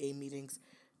those AA meetings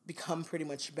become pretty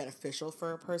much beneficial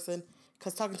for a person,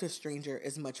 because talking to a stranger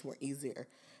is much more easier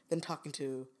than talking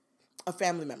to a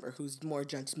family member who's more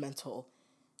judgmental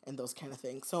and those kind of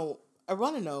things. So I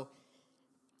want to know,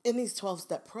 in these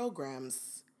 12-step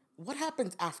programs, what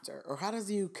happens after, or how do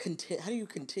you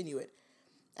continue it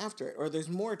after it, or there's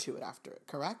more to it after it,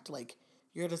 correct? Like,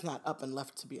 you're just not up and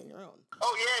left to be on your own.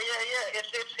 Oh, yeah.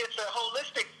 It's a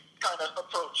holistic kind of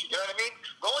approach. You know what I mean?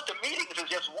 Going to meetings is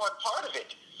just one part of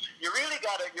it. You really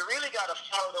gotta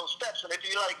follow those steps. And if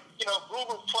you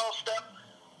Google 12-step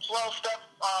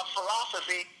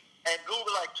philosophy and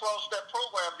Google 12-step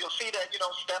programs, you'll see that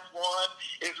step one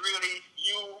is really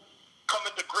you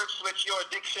coming to grips with your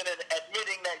addiction and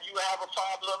admitting that you have a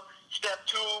problem. Step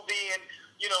two being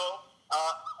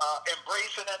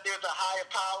embracing that there's a higher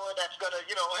power that's going to,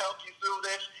 help you through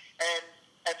this,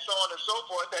 and so on and so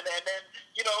forth. And then,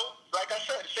 like I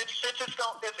said, since it's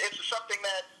something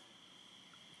that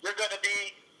you're going to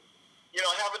be,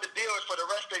 having to deal with for the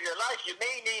rest of your life, you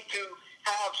may need to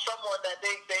have someone that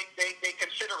they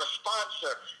consider a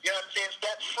sponsor. You know what I'm saying? It's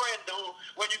that friend who,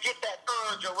 when you get that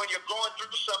urge or when you're going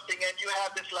through something and you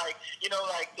have this like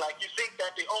you think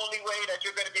that the only way that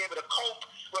you're going to be able to cope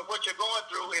with what you're going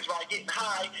through is by getting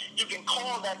high, you can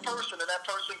call that person and that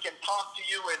person can talk to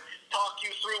you and talk you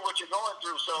through what you're going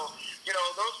through. So,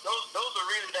 those are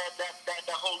really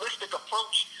that holistic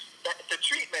approach to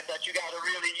treatment that you got to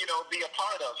really, be a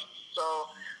part of.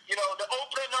 So, the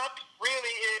opening up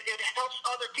really, it helps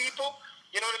other people.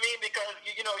 You know what I mean? Because,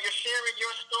 you're sharing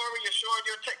your story, you're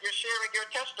sharing your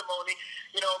testimony,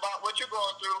 about what you're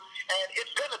going through, and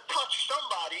it's going to touch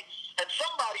somebody, and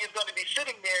somebody is going to be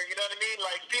sitting there, you know what I mean?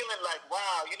 Like, feeling like,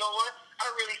 wow, you know what? I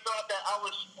really thought that I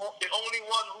was the only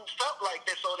one who felt like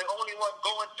this, or the only one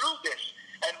going through this.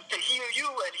 And to hear you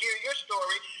and hear your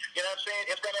story, you know what I'm saying,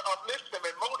 it's going to uplift them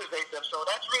and motivate them. So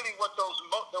that's really what those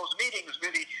meetings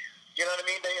really, you know what I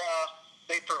mean,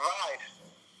 they provide.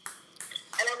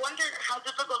 And I wonder, how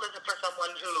difficult is it for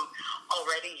someone who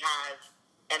already has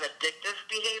an addictive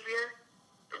behavior,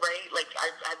 right? Like,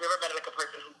 I've never met a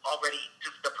person who already,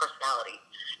 just the personality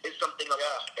is something of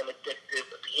an addictive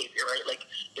behavior, right? Like,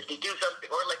 if they do something,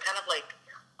 or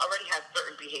already has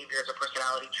certain behaviors or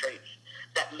personality traits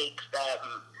that makes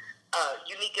them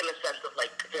unique in the sense of,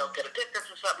 they'll get addicted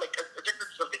to something, addicted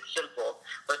to something simple,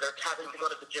 where they're having to go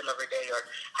to the gym every day or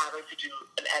having to do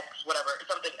an X, whatever,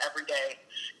 something every day,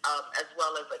 as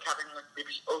well as, having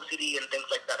maybe OCD and things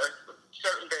like that, or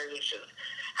certain variations.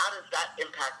 How does that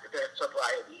impact their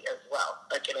sobriety as well,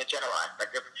 in a general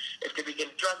aspect? If they begin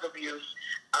drug abuse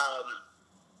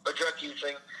or drug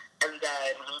using, and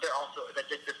then they're also an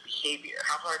addictive behavior.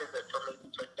 How hard is it for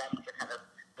them to kind of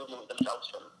remove themselves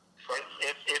from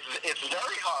It's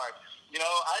very hard. You know,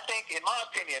 I think, in my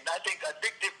opinion, I think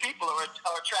addictive people are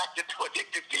attracted to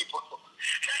addictive people.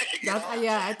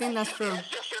 Yeah, I think that's true.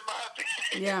 That's just in my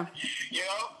opinion. Yeah. You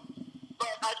know?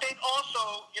 But I think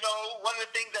also, you know, one of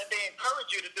the things that they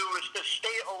encourage you to do is to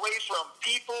stay away from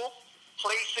people,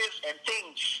 places, and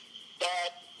things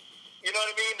that, you know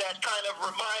what I mean, that kind of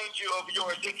remind you of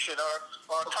your addiction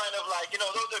or kind of like, you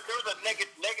know, those are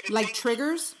negative Like things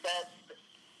triggers? that,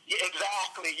 yeah,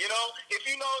 exactly. You know, if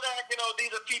you know that, you know,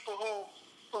 these are people who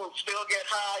still get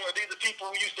high, or these are people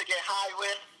who used to get high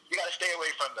with, you got to stay away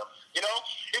from them. You know,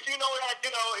 if you know that, you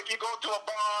know, if you go to a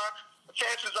bar,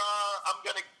 chances are I'm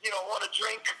going to, you know, want to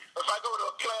drink. If I go to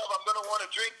a club, I'm going to want to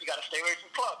drink. You got to stay away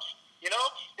from clubs. You know,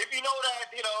 if you know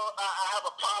that, you know, I have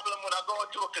a problem when I go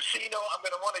into a casino, I'm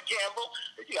going to want to gamble.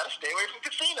 You got to stay away from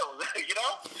casinos. You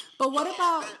know. But what So,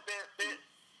 about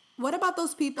the- what about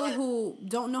those people Go ahead. who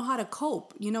don't know how to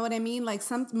cope? You know what I mean? Like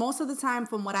most of the time,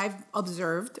 from what I've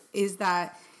observed, is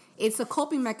that it's a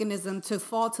coping mechanism to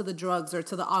fall to the drugs or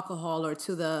to the alcohol or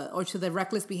to the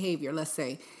reckless behavior, let's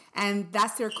say. And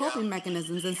that's their coping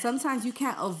mechanisms. And sometimes you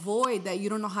can't avoid that. You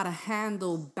don't know how to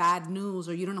handle bad news,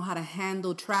 or you don't know how to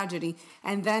handle tragedy.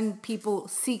 And then people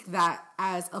seek that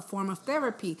as a form of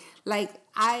therapy. Like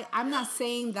I'm not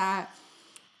saying that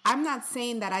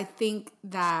I think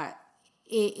that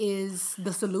it is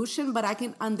the solution, but I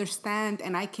can understand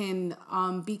and I can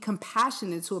be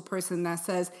compassionate to a person that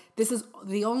says, this is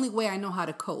the only way I know how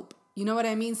to cope. You know what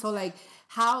I mean? So like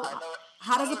how does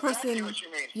I a know person, exactly what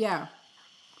you mean. yeah.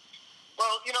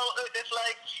 Well, you know, it's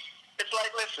like,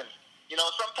 listen, you know,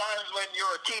 sometimes when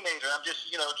you're a teenager, I'm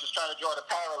just, you know, just trying to draw the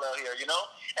parallel here, you know,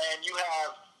 and you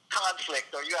have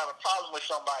conflict or you have a problem with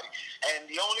somebody, and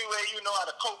the only way you know how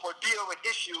to cope or deal with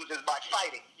issues is by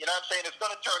fighting. You know what I'm saying? It's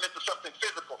going to turn into something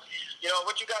physical. You know,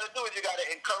 what you got to do is you got to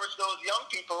encourage those young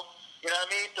people, you know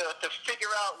what I mean, to figure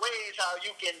out ways how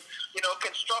you can, you know,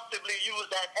 constructively use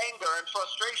that anger and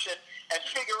frustration and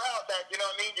figure out that, you know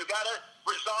what I mean, you got to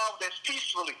resolve this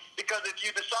peacefully. Because if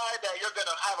you decide that you're going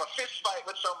to have a fist fight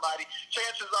with somebody,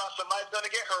 chances are somebody's going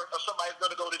to get hurt or somebody's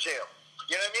going to go to jail.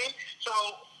 You know what I mean? So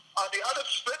on the other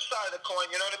flip side of the coin,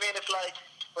 you know what I mean, it's like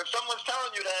when someone's telling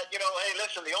you that, you know, hey,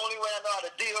 listen, the only way I know how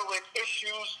to deal with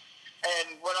issues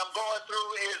and what I'm going through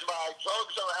is by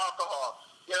drugs or alcohol.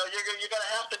 You know, you're going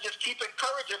to have to just keep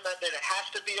encouraging them that it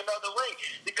has to be another way.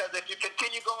 Because if you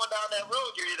continue going down that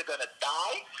road, you're either going to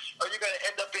die or you're going to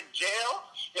end up in jail.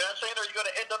 You know what I'm saying? Or you're going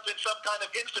to end up in some kind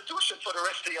of institution for the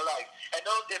rest of your life. And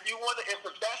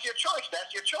if that's your choice,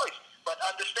 that's your choice. But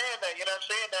understand that, you know what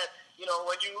I'm saying, that, you know,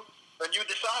 when you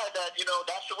decide that, you know,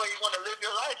 that's the way you want to live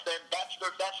your life, then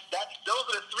those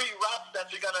are the three routes that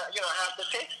you're going to, you know, have to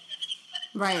take.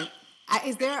 Right.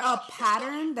 Is there a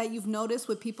pattern that you've noticed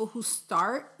with people who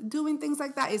start doing things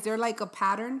like that? Is there like a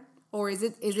pattern, or is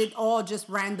it all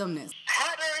just randomness?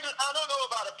 Pattern? I don't know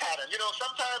about a pattern. You know,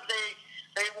 sometimes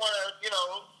they want to, you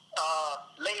know,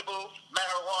 label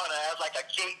marijuana as like a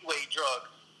gateway drug,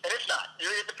 and it's not.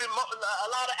 A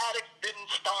lot of addicts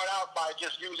didn't start out by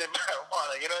just using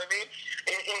marijuana. You know what I mean?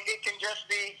 It can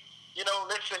just be, you know,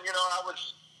 listen, you know, I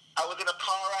was in a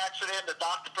car accident. The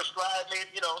doctor prescribed me,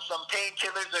 you know, some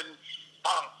painkillers, and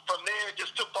from there it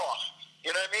just took off. You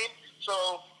know what I mean?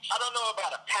 So I don't know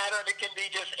about a pattern. It can be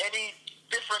just any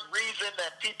different reason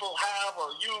that people have or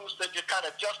use to just kind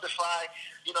of justify,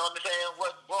 you know what I'm saying,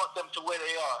 what brought them to where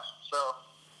they are. So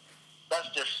that's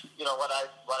just, you know, what I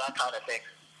kind of think.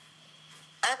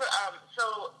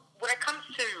 So when it comes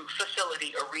to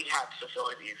facility or rehab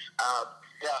facilities,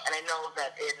 and I know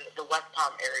that in the West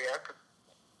Palm area,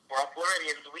 we're all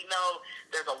Floridians, we know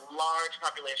there's a large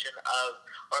population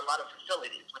or a lot of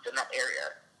facilities within that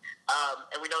area.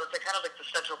 And we know it's kind of like the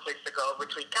central place to go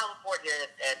between California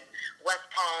and West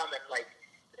Palm, and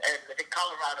I think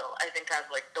Colorado, I think, has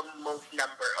like the most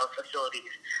number of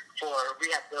facilities for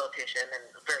rehabilitation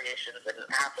and variations and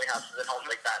halfway houses and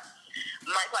homes like that.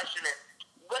 My question is,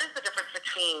 what is the difference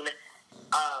between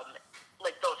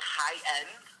like those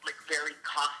high-end, like very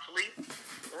costly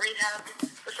rehab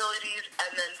facilities,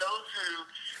 and then those who,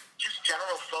 just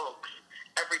general folks,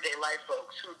 everyday life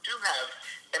folks who do have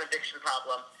an addiction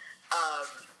problem,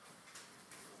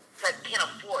 that can't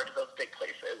afford those big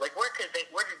places? Like, where did they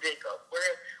go?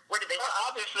 Where did they go?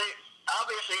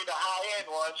 Obviously the high end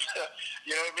ones,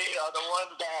 you know what I mean, are the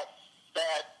ones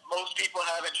that most people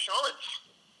have insurance.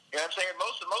 You know what I'm saying?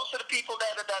 Most of the people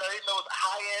that are in those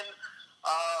high end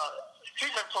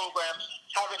treatment programs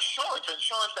have insurance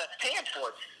that's paying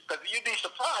for it. Because you'd be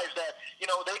surprised that,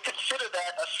 they consider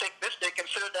that a sickness, they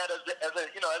consider that as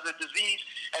a disease,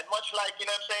 and much like, what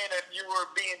I'm saying, if you were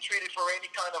being treated for any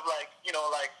kind of like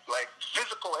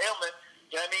physical ailment,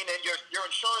 you know what I mean, and your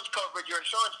insurance coverage, your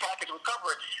insurance package would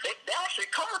cover it. They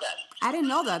actually cover that. I didn't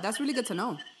know that. That's really good to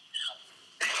know.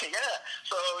 Yeah.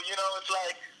 So, it's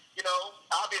like,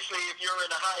 obviously if you're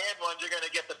in the high-end ones, you're going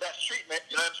to get the best treatment.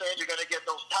 You know what I'm saying? You're going to get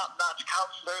those top-notch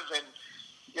counselors and,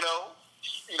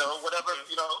 whatever,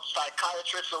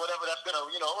 psychiatrists or whatever that's going to,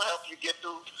 help you get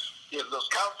through.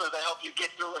 Those counselors that help you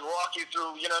get through and walk you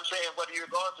through, you know what I'm saying, what you're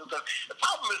going through. Because the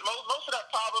problem is most of that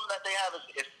problem that they have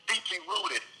is deeply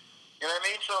rooted. You know what I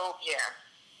mean? So,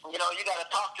 yeah, you got to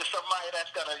talk to somebody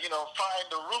that's going to, find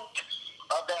the root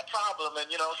of that problem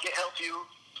and, help you,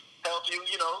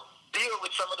 deal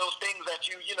with some of those things that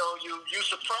you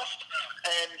suppressed.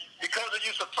 And because of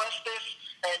you suppressed this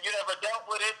and you never dealt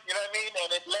with it, you know what I mean?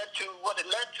 And it led to what it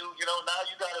led to, now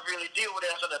you got to really deal with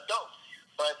it as an adult.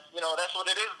 But, that's what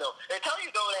it is, though. They tell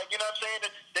you, though, that, you know what I'm saying,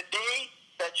 that the day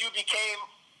that you became,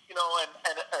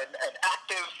 an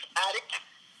active addict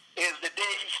is the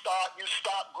day you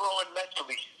stop growing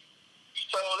mentally.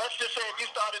 So let's just say if you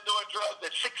started doing drugs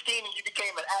at 16 and you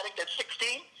became an addict at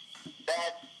 16,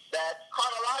 that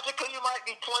chronologically you might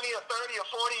be 20 or 30 or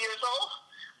 40 years old,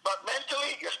 but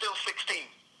mentally you're still 16.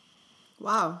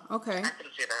 Wow. Okay. I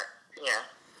can see that. Yeah.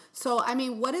 So I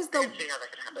mean, what is I can see how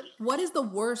that could happen. what is the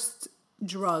worst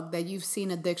drug that you've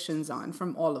seen addictions on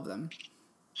from all of them?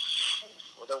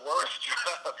 Well, the worst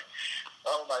drug.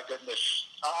 Oh my goodness.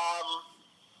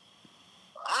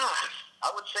 I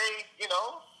would say,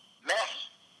 meth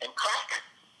and crack.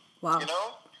 Wow.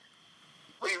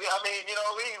 We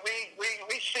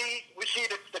see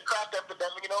the crack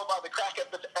epidemic, about the crack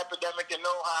epidemic and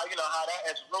know how that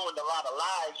has ruined a lot of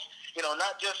lives,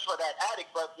 not just for that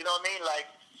addict, but, you know what I mean, like,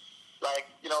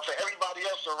 for everybody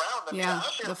else around them. Yeah, I'll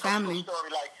share the a personal family. story.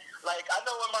 Like I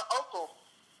know when my uncle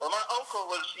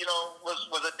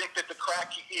was addicted to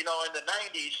crack, in the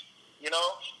 90s,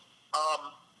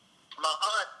 my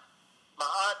aunt,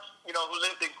 who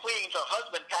lived in Queens, her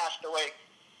husband passed away.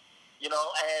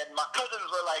 And my cousins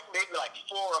were maybe 4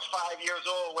 or 5 years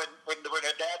old when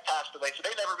her dad passed away, so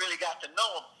they never really got to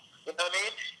know him. You know what I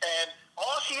mean? And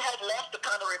all she had left to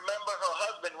kind of remember her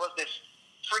husband was this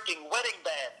freaking wedding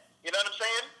band. You know what I'm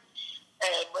saying?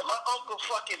 And when my uncle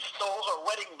fucking stole her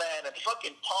wedding band and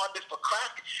fucking pawned it for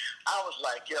crack, I was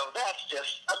like, yo, that's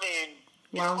just,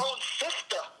 your Wow. own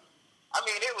sister.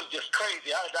 It was just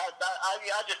crazy. I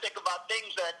just think about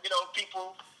things that,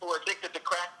 people who are addicted to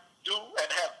crack do and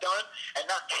have done and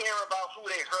not care about who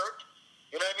they hurt.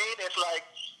 You know what I mean? It's like,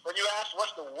 when you ask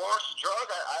what's the worst drug,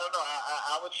 I don't know.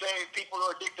 I would say people who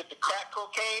are addicted to crack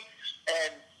cocaine,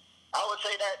 and I would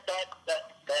say that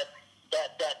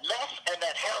meth and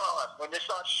that heroin, when they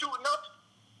start shooting up,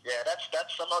 yeah, that's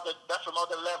some other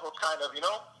level kind of,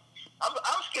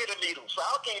 I'm scared of needles, so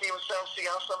I can't even see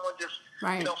how someone just,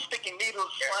 Right. sticking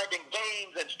needles, finding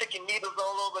veins and sticking needles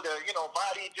all over their,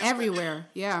 body. Just, Everywhere.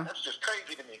 Yeah. That's just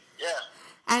crazy to me. Yeah.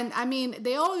 And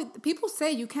people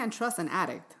say you can't trust an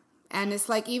addict. And it's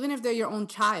like, even if they're your own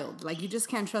child, you just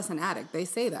can't trust an addict. They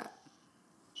say that.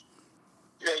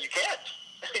 Yeah, you can't.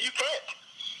 You can't.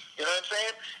 You know what I'm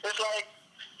saying? It's like,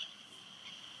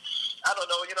 I don't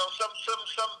know,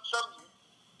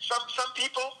 some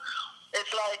people,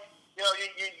 it's like, you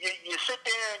sit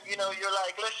there and, you're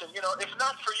like, listen, if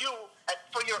not for you, and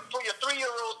for your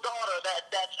 3-year-old daughter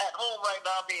that's at home right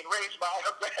now being raised by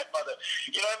her grandmother,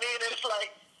 you know what I mean? It's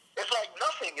like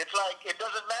nothing. It's like it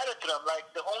doesn't matter to them.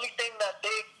 Like, the only thing that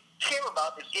they care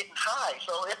about is getting high.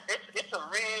 So it's a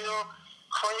real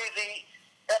crazy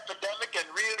epidemic and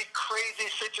really crazy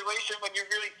situation when you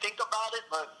really think about it.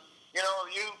 But they will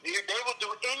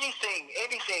do anything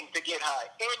to get high.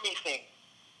 Anything.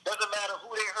 Doesn't matter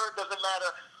who they hurt. Doesn't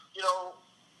matter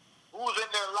who's in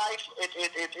their life.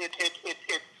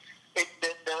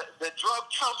 The drug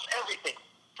trumps everything,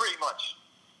 pretty much.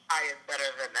 High is better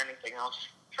than anything else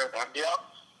for them. Yep.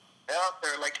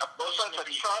 They're like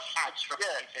emotionally attached from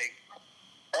anything.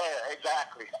 Yeah,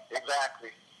 exactly.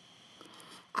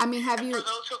 Have you? For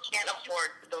those who can't afford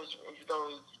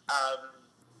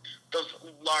those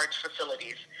large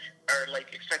facilities or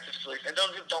expensive facilities, and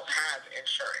those who don't have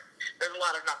insurance, there's a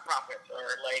lot of nonprofits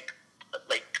or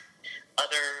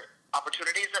other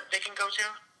opportunities that they can go to,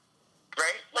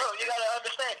 right? You gotta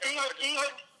understand.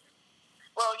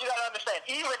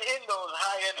 Even in those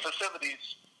high-end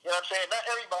facilities, you know what I'm saying? Not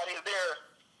everybody is there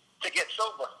to get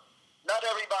sober. Not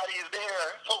everybody is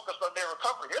there focused on their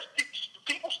recovery. There's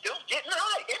people still getting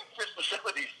high in these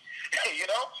facilities,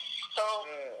 So,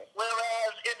 whereas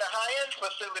high-end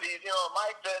facilities, the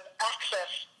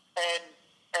access and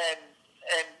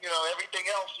everything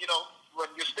else, when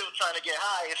you're still trying to get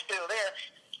high, is still there.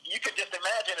 You could just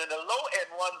imagine in the low-end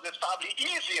ones, it's probably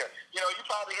easier. You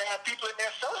probably have people in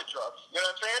there selling drugs. You know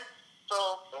what I'm saying? So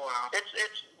it's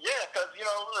because the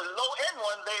low-end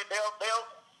ones, they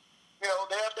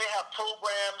have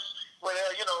programs where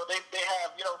they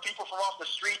have people from off the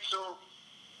streets who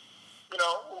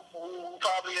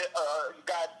probably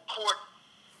got court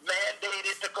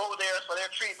mandated to go there for their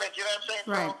treatment. You know what I'm saying?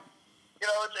 Right. So,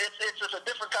 it's just a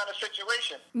different kind of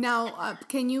situation. Now,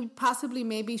 can you possibly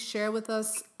maybe share with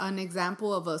us an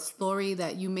example of a story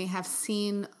that you may have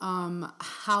seen,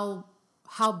 how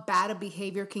bad a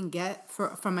behavior can get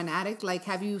from an addict? Like,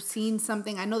 have you seen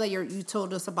something? I know that you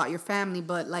told us about your family,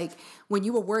 but like when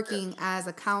you were working as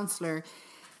a counselor,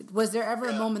 was there ever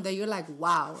a moment that you're like,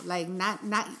 wow, like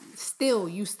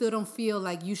you still don't feel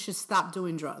like you should stop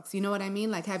doing drugs? You know what I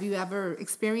mean? Like, have you ever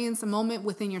experienced a moment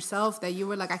within yourself that you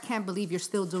were like, I can't believe you're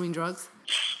still doing drugs?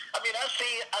 I mean, I've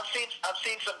seen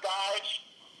some guys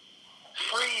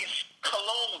freeze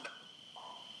cologne,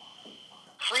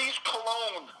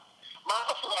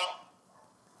 mouth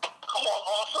alcohol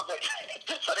also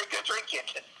so they can drink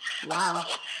it. Wow.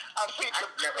 I've seen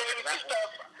some crazy stuff.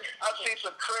 I've seen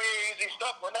some crazy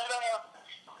stuff. When that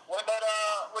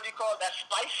what do you call it, that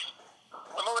spice?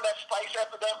 Remember when that spice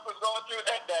epidemic was going through?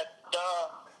 That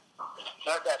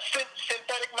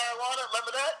synthetic marijuana,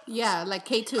 remember that? Yeah, like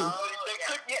K2. They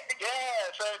couldn't get,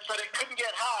 so they couldn't get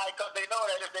high because they know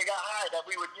that if they got high that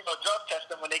we would, drug test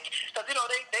them because they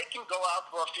can go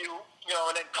out for a few,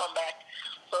 and then come back.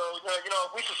 So, if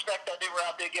we suspect that they were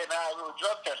out there getting high, we would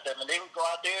drug test them, and they would go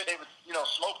out there, they would,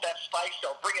 smoke that spice,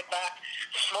 they'll bring it back,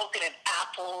 smoking in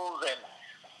apples and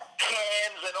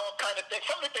cans and all kind of things.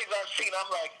 Some of the things I've seen, I'm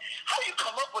like, how do you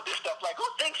come up with this stuff? Like, who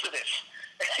thinks of this?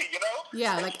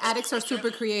 Yeah, like addicts are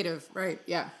super creative, right?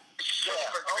 Yeah. Yeah.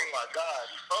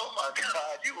 Oh my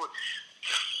God. You were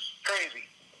crazy.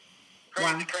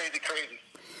 Wow. Crazy.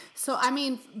 So, I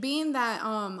mean, being that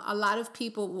a lot of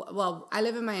people, well, I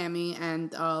live in Miami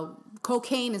and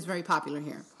cocaine is very popular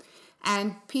here.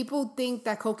 And people think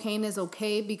that cocaine is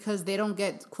okay because they don't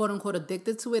get, quote unquote,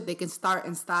 addicted to it. They can start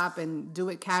and stop and do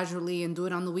it casually and do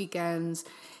it on the weekends.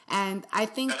 And I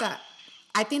think that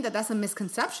that's a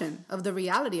misconception of the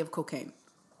reality of cocaine.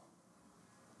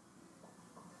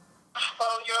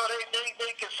 Well,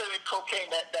 they consider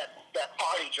cocaine that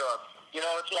party drug.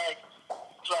 It's like,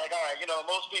 all right,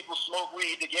 most people smoke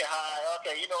weed to get high.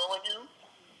 Okay, when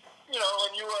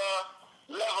you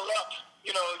level up,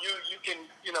 you can,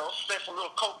 sniff a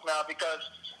little coke now because,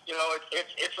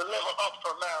 it's a level up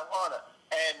from marijuana.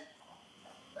 And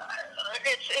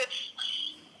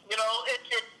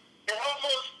it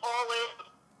almost always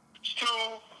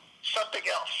to something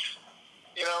else,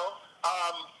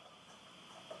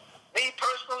 Me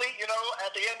personally,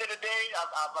 at the end of the day,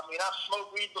 I've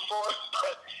smoked weed before,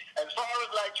 but as far as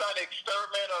like trying to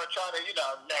experiment or trying to,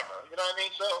 never, you know what I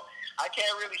mean? So I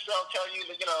can't really tell you,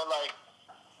 like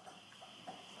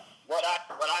what I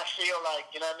feel like,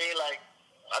 you know what I mean? Like,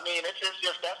 it's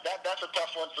just that's a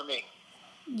tough one for me.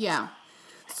 Yeah.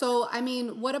 So, I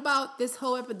mean, what about this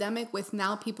whole epidemic with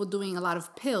now people doing a lot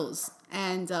of pills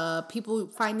and people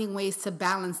finding ways to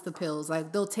balance the pills?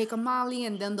 Like they'll take a Molly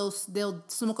and then they'll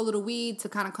smoke a little weed to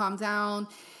kind of calm down.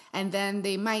 And then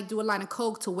they might do a line of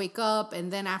coke to wake up.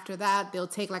 And then after that, they'll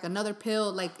take like another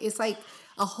pill. Like it's like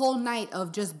a whole night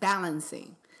of just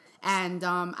balancing. And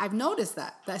I've noticed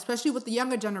that, especially with the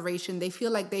younger generation, they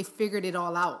feel like they figured it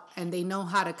all out and they know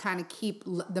how to kind of keep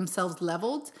themselves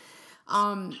leveled.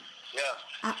 Yeah.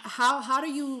 How do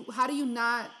you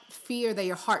not fear that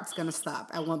your heart's gonna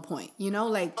stop at one point?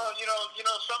 Like. Well,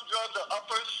 some drugs are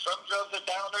uppers, some drugs are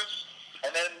downers, and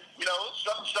then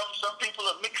some people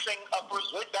are mixing uppers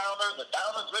with downers, the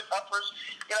downers with uppers.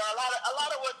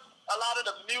 A lot of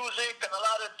the music and a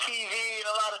lot of TV and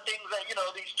a lot of things that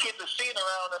these kids are seeing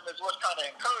around them is what's kind of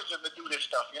encouraging them to do this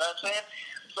stuff. You know what I'm saying?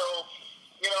 So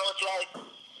it's like,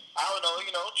 I don't know,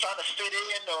 trying to fit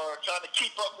in or trying to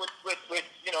keep up with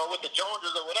the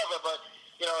Joneses or whatever. But,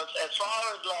 as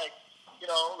far as like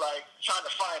trying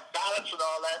to find balance and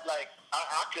all that, like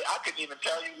I couldn't even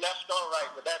tell you left or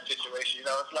right with that situation.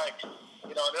 It's like,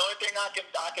 the only thing I can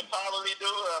probably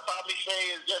do or probably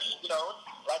say is just,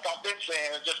 like I've been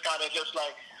saying, is just kind of just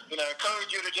like,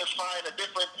 encourage you to just find a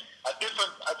different,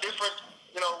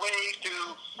 ways to,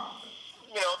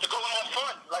 to go have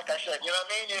fun, like I said. You know what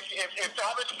I mean? If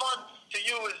having fun to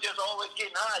you is just always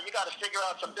getting high, you got to figure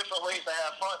out some different ways to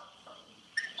have fun.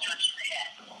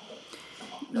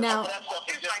 Now, that stuff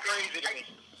is just crazy to me.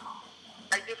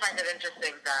 I do find it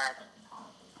interesting that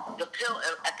the pill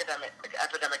epidemic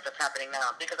that's happening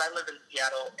now, because I live in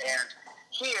Seattle, and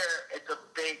here it's a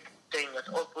big thing with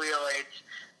opioids,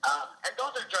 and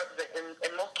those are drugs that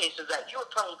in most cases that you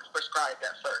were probably prescribed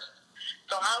at first.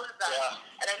 So how is that?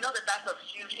 Yeah. And I know that that's a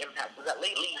huge impact, because that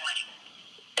lately,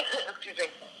 excuse me,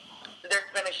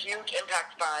 there's been a huge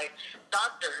impact by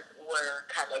doctors who were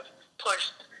kind of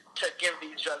pushed to give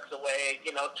these drugs away,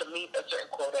 to meet a certain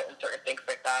quota and certain things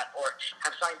like that, or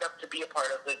have signed up to be a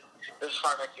part of this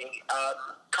pharmacy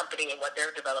company and what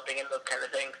they're developing and those kind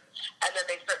of things. And then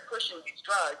they start pushing these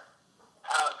drugs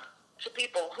to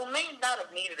people who may not have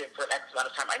needed it for an X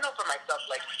amount of time. I know for myself,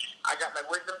 like, I got my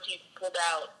wisdom teeth pulled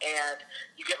out, and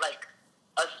you get, like,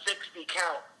 a 60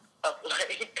 count of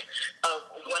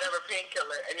whatever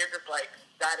painkiller, and you're just like,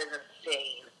 that is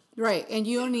insane. Right, and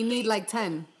you only need like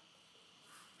 10.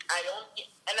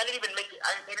 And I didn't even make it.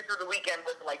 I made it through the weekend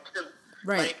with like 2.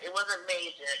 Right. Like, it wasn't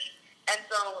major. And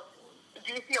so, do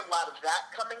you see a lot of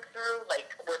that coming through?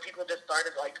 Like, where people just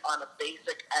started like on a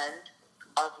basic end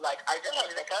of like, I just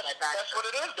need to get my back. That's what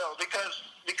it is, though, because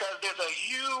there's a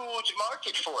huge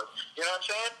market for it. You know what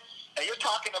I'm saying? And you're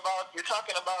talking about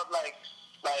like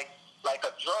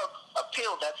a drug, a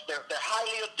pill they're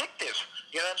highly addictive.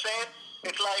 You know what I'm saying?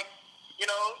 It's like, you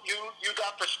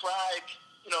got prescribed,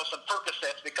 some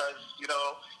Percocets because,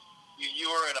 you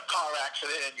were in a car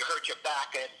accident and you hurt your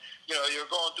back and, you're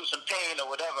going through some pain or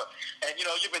whatever. And,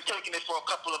 you've been taking it for a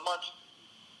couple of months.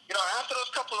 After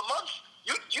those couple of months,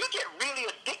 you get really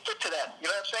addicted to that. You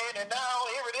know what I'm saying? And now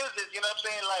here it is, you know what I'm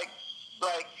saying? Like,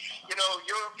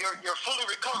 you're fully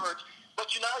recovered, but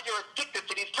now you're addicted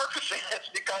to these Percocets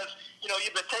because,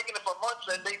 you've been taking it for months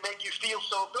and they make you feel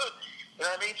so good. You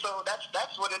know what I mean? So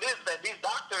that's what it is, that these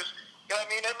doctors,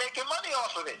 they're making money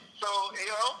off of it. So,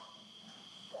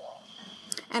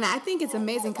 And I think it's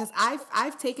amazing because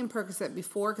I've taken Percocet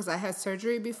before because I had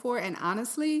surgery before, and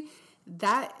honestly,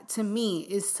 that to me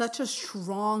is such a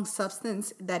strong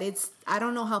substance that I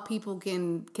don't know how people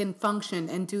can function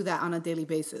and do that on a daily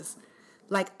basis.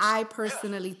 Like, I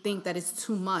personally think that it's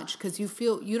too much because you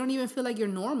don't even feel like you're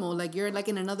normal. Like, you're like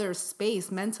in another space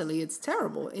mentally. It's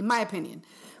terrible, in my opinion.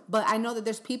 But I know that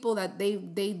there's people that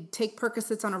they take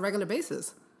Percocets on a regular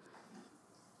basis.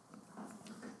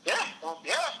 Yeah,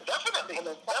 definitely.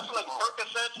 Definitely.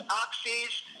 Percocets,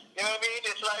 Oxys, you know what I mean?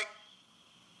 It's like,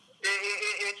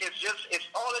 it's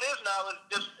all it is now is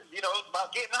just,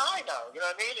 about getting high now. You know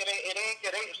what I mean?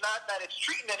 It's not that it's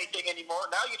treating anything anymore.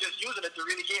 Now you're just using it to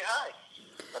really get high.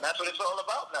 And that's what it's all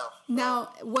about now.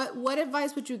 Now, what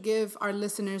advice would you give our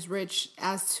listeners, Rich,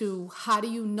 as to how do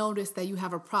you notice that you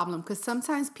have a problem? Because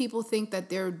sometimes people think that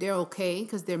they're okay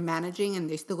because they're managing and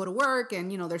they still go to work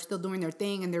and, they're still doing their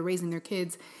thing and they're raising their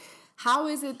kids. How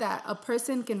is it that a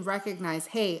person can recognize,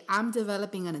 hey, I'm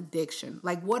developing an addiction?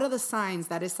 Like, what are the signs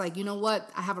that it's like, you know what,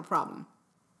 I have a problem?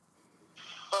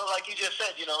 Well, like you just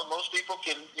said, most people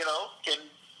can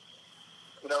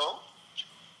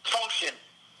function,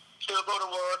 still go to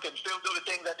work and still do the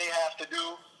things that they have to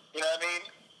do, you know what I mean,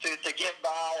 to get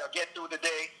by or get through the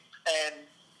day. And,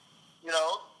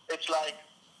 it's like,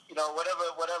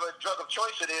 whatever drug of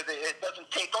choice it is, it doesn't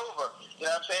take over, you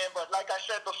know what I'm saying? But like I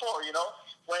said before,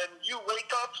 when you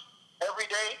wake up every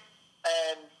day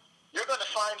and you're going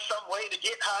to find some way to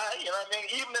get high, you know what I mean?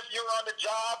 Even if you're on the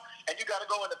job and you got to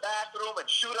go in the bathroom and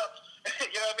shoot up,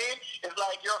 you know what I mean? It's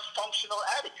like you're a functional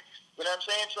addict, you know what I'm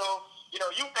saying? So,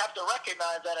 you have to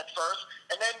recognize that at first,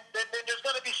 and then there's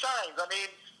going to be signs. I mean,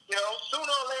 sooner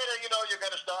or later, you're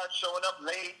going to start showing up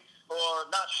late or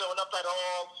not showing up at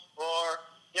all, or,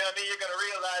 you know what I mean, you're going to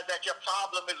realize that your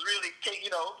problem is really,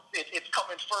 it's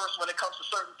coming first when it comes to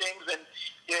certain things, and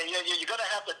you're going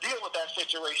to have to deal with that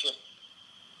situation.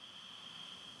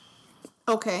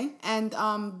 Okay, and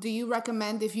do you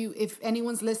recommend if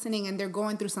anyone's listening and they're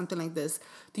going through something like this,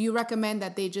 do you recommend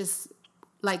that they just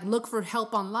like look for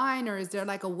help online, or is there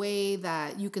like a way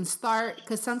that you can start?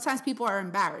 Because sometimes people are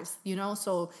embarrassed,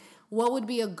 so what would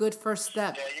be a good first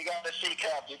step? Yeah, you got to seek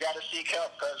help. You got to seek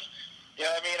help because, you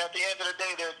know what I mean, at the end of the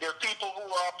day, there are people who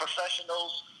are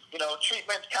professionals,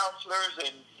 treatment counselors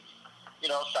and,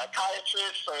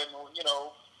 psychiatrists and,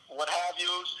 what have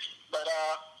you. But,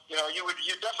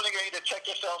 you definitely need to check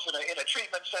yourself in a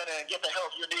treatment center and get the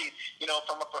help you need,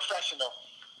 from a professional.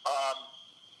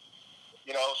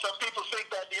 Some people think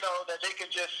that, that they can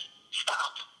just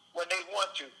stop when they want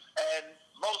to. And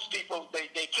most people, they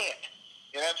can't.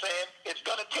 You know what I'm saying? It's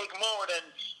going to take more than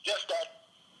just that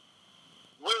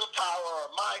willpower or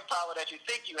mind power that you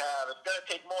think you have. It's going to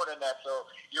take more than that. So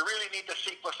you really need to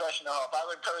seek professional help. I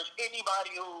would encourage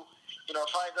anybody who,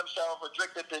 find themselves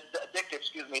addicted, to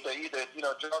either,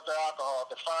 drugs or alcohol,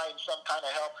 to find some kind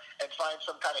of help and find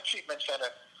some kind of treatment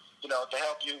center, to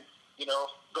help you,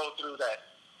 go through that.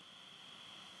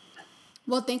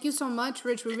 Well, thank you so much,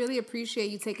 Rich. We really appreciate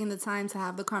you taking the time to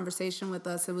have the conversation with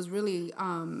us. It was really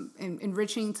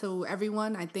enriching to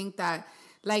everyone. I think that,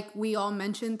 like we all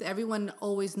mentioned, everyone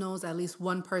always knows at least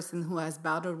one person who has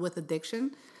battled with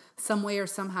addiction some way or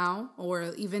somehow,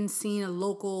 or even seeing a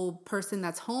local person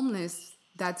that's homeless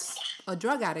that's a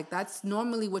drug addict. That's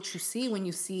normally what you see when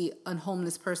you see a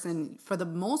homeless person. For the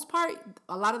most part,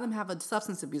 a lot of them have a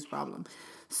substance abuse problem.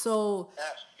 So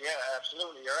yeah,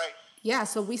 absolutely, you're right. Yeah,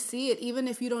 so we see it. Even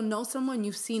if you don't know someone,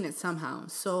 you've seen it somehow.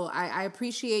 So I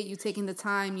appreciate you taking the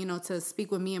time, to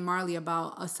speak with me and Marley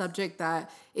about a subject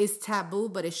that is taboo,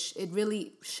 but it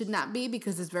really should not be,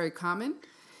 because it's very common.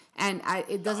 And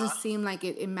it doesn't seem like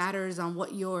it matters on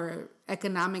what your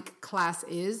economic class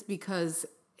is, because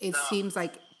it seems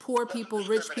like poor people,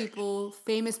 rich people,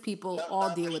 famous people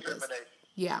all deal with this.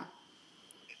 Yeah.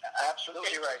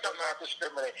 Absolutely right. Do not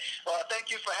discriminate. Well, thank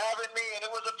you for having me, and it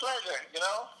was a pleasure,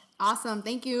 Awesome.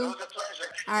 Thank you. It was a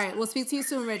pleasure. All right. We'll speak to you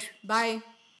soon, Rich. Bye.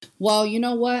 Well, you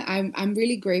know what? I'm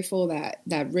really grateful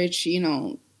that Rich,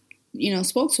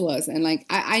 spoke to us. And like,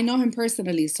 I know him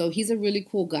personally, so he's a really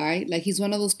cool guy. Like, he's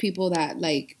one of those people that,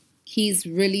 like, he's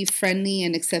really friendly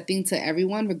and accepting to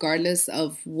everyone, regardless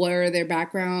of where their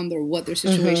background or what their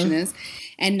situation is.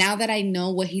 And now that I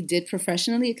know what he did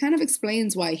professionally, it kind of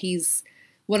explains why he's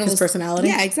one of his those personality.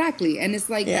 Yeah, exactly. And it's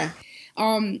like,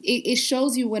 it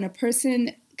shows you when a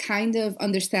person kind of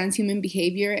understands human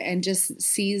behavior and just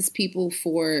sees people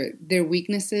for their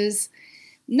weaknesses,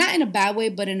 not in a bad way,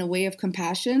 but in a way of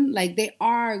compassion. Like, they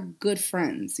are good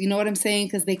friends. You know what I'm saying?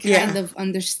 Because they kind of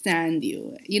understand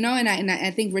you, and I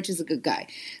think Rich is a good guy.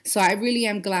 So I really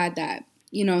am glad that,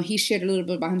 he shared a little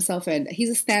bit about himself, and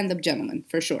he's a stand-up gentleman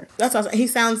for sure. That's awesome. He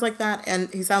sounds like that, and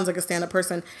he sounds like a stand-up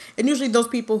person. And usually those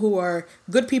people who are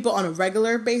good people on a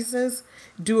regular basis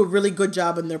do a really good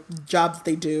job in their jobs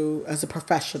they do as a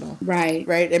professional. Right.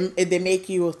 Right? And they make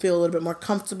you feel a little bit more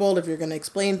comfortable. If you're going to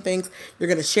explain things, you're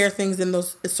going to share things in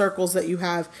those circles that you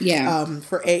have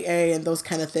for AA and those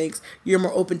kind of things. You're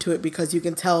more open to it because you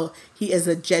can tell he is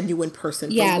a genuine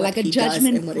person. Yeah, like a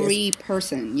judgment-free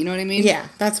person. You know what I mean? Yeah,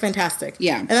 that's fantastic.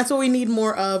 Yeah. And that's what we need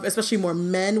more of, especially more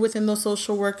men within those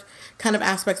social work kind of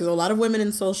aspects. There's a lot of women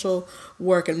in social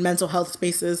work and mental health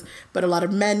spaces, but a lot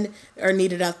of men are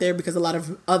needed out there because a lot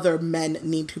of other men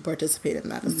need to participate in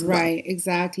that as well. Right,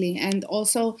 exactly. And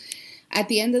also, at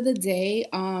the end of the day,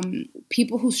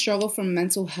 people who struggle from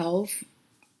mental health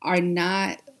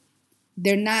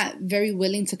they're not very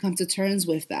willing to come to terms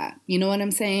with that. You know what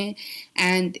I'm saying?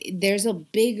 And there's a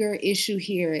bigger issue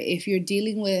here. If you're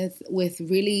dealing with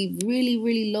really, really,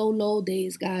 really low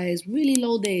days, guys, really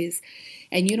low days,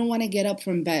 and you don't want to get up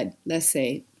from bed, let's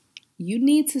say, you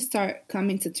need to start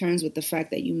coming to terms with the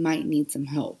fact that you might need some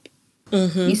help.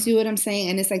 Mm-hmm. You see what I'm saying?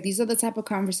 And it's like, these are the type of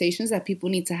conversations that people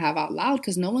need to have out loud,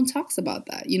 because no one talks about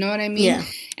that. You know what I mean? Yeah.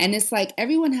 And it's like,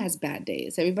 everyone has bad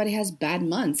days. Everybody has bad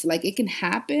months. Like, it can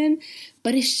happen,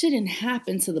 but it shouldn't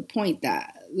happen to the point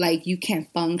that, like, you can't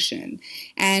function.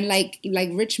 And like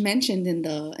Rich mentioned in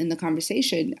the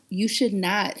conversation, you should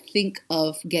not think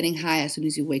of getting high as soon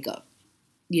as you wake up.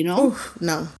 Oof,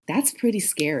 no. That's pretty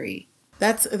scary.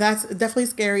 That's definitely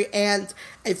scary. And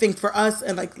I think for us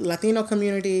and like Latino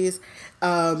communities,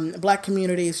 Black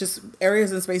communities, just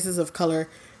areas and spaces of color,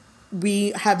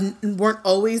 we weren't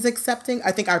always accepting.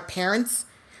 I think our parents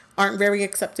aren't very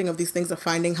accepting of these things, of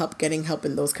finding help, getting help,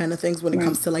 and those kind of things when it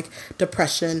comes to like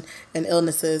depression and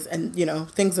illnesses and,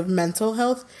 things of mental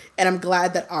health. And I'm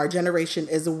glad that our generation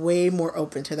is way more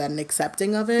open to that and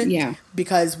accepting of it. Yeah.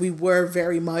 Because we were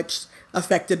very much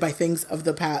affected by things of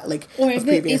the past, like, or of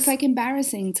previous. It's like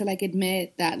embarrassing to like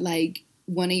admit that like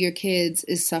one of your kids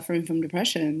is suffering from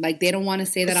depression. Like, they don't want to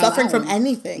say that out loud. Suffering from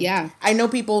anything. Yeah. I know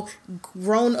people,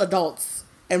 grown adults,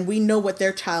 and we know what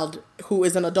their child, who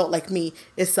is an adult like me,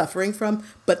 is suffering from,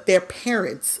 but their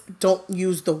parents don't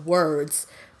use the words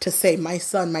to say, my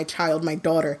son, my child, my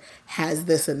daughter has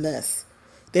this and this.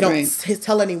 They don't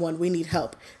tell anyone we need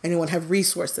help. Anyone have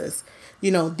resources.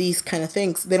 These kind of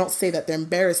things. They don't say that, they're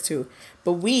embarrassed to.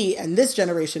 But we, and this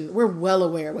generation, we're well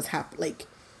aware what's happening. Like,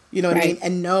 you know what I mean?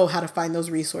 And know how to find those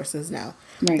resources now.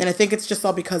 Right. And I think it's just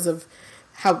all because of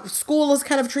how school has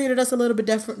kind of treated us a little bit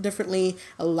differently.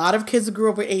 A lot of kids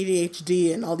grew up with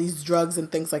ADHD and all these drugs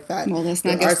and things like that. Well, let's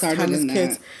not get started in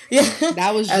kids. that. Yeah.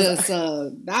 That was just,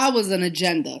 that was an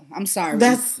agenda. I'm sorry.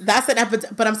 That's an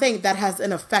epidemic. But I'm saying that has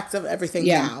an effect of everything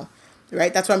now.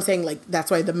 right? That's why I'm saying, like,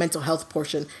 that's why the mental health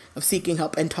portion of seeking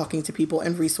help and talking to people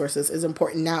and resources is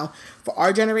important now for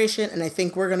our generation. And I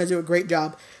think we're going to do a great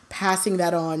job passing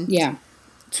that on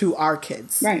to our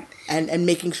kids. Right. And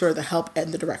making sure the help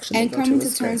and the direction and they go coming to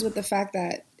to is terms great. with the fact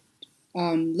that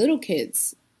little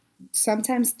kids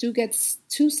sometimes do get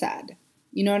too sad.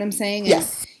 You know what I'm saying? And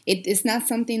Yes. it's not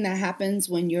something that happens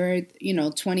when you're,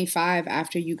 25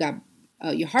 after you got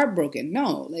your heart broken.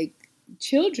 No, like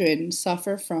children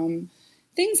suffer from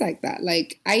things like that.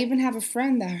 Like I even have a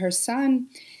friend that her son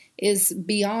is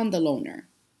beyond the loner.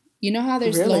 You know how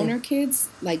there's Really? loner kids?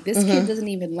 Like this kid doesn't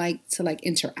even like to like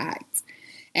interact.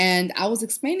 And I was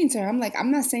explaining to her, I'm like, I'm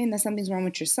not saying that something's wrong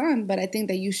with your son, but I think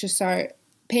that you should start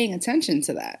paying attention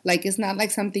to that. Like, it's not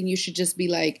like something you should just be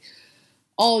like,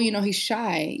 oh, he's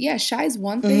shy. Yeah, shy is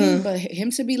one thing, but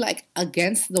him to be like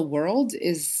against the world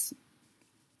is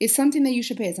something that you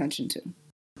should pay attention to.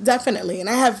 Definitely. And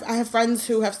I have friends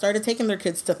who have started taking their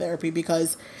kids to therapy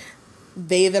because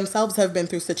they themselves have been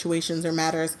through situations or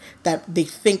matters that they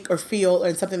think or feel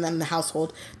or something that in the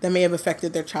household that may have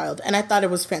affected their child. And I thought it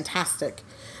was fantastic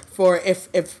for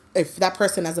if that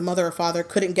person as a mother or father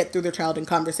couldn't get through their child in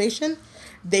conversation,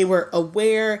 they were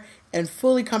aware and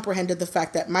fully comprehended the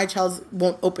fact that my child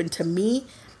won't open to me.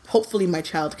 Hopefully my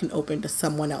child can open to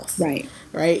someone else.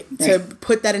 Right? To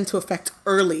put that into effect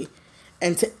early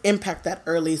and to impact that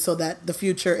early so that the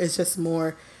future is just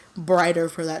more brighter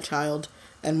for that child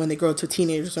and when they grow to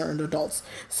teenagers or into adults.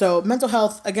 So mental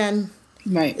health, again,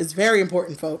 is very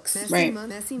important, folks. Very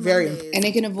important. And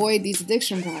they can avoid these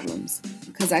addiction problems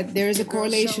because there is a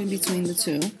correlation between the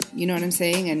two. You know what I'm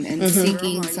saying? And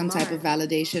seeking some type of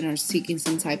validation or seeking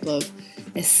some type of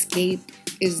escape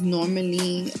is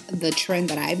normally the trend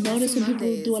that I've noticed when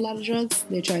people do a lot of drugs.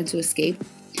 They're trying to escape.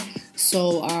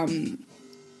 So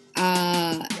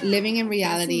living in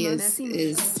reality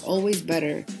is always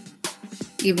better,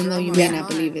 even though you may not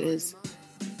believe it is.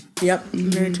 Yep,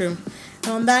 very true.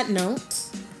 And on that note,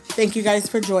 thank you guys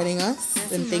for joining us.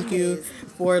 And thank you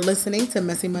for listening to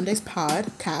Messy Mondays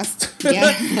podcast.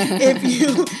 If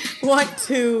you want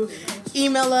to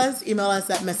email us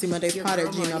at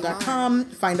messymondayspod@gmail.com.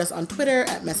 Find us on Twitter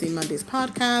at Messy Mondays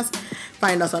Podcast.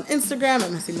 Find us on Instagram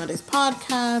at Messy Mondays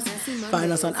Podcast.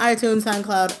 Find us on iTunes,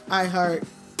 SoundCloud, iHeart.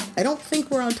 I don't think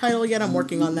we're on Tidal yet. I'm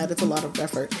working on that. It's a lot of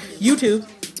effort. YouTube.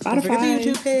 Don't forget the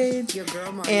YouTube page.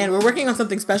 And we're working on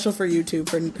something special for YouTube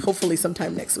for hopefully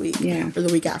sometime next week. Or the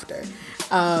week after.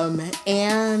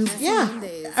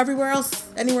 Anywhere else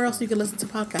you can listen to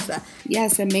podcasts at.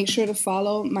 Yes, and make sure to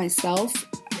follow myself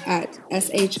at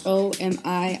SHOMI_ENT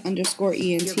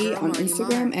on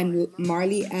Instagram and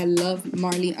Marley at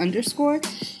LoveMarley_.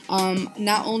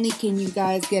 Not only can you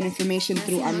guys get information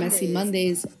through our Messy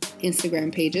Mondays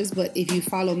Instagram pages, but if you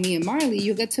follow me and Marley,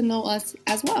 you'll get to know us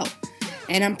as well.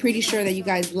 And I'm pretty sure that you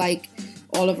guys like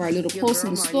all of our little posts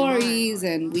and stories,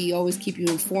 and we always keep you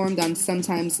informed on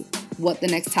sometimes what the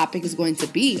next topic is going to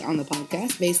be on the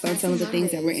podcast based on some of the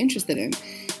things that we're interested in.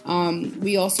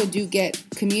 We also do get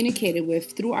communicated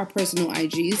with through our personal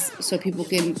IGs, so people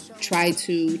can try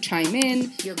to chime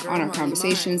in on our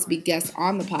conversations, be guests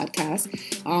on the podcast.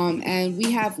 And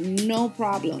we have no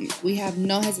problem. We have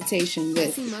no hesitation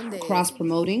with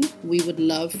cross-promoting. We would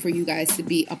love for you guys to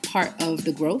be a part of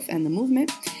the growth and the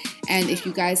movement. And if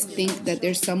you guys think that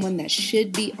there's someone that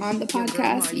should be on the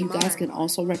podcast, you guys can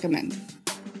also recommend.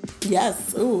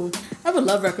 Yes. Ooh, I would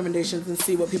love recommendations and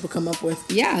see what people come up with.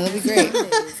 Yeah, that'd be great.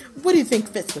 What do you think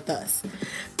fits with us?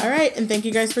 All right. And thank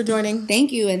you guys for joining.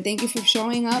 Thank you. And thank you for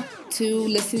showing up to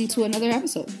listen to another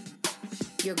episode.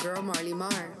 Your girl, Marley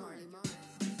Mar.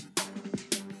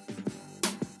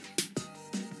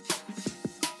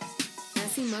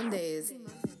 Messy Mondays.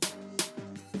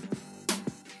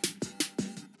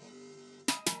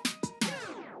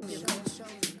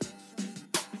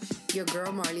 Your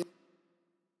girl, Marley.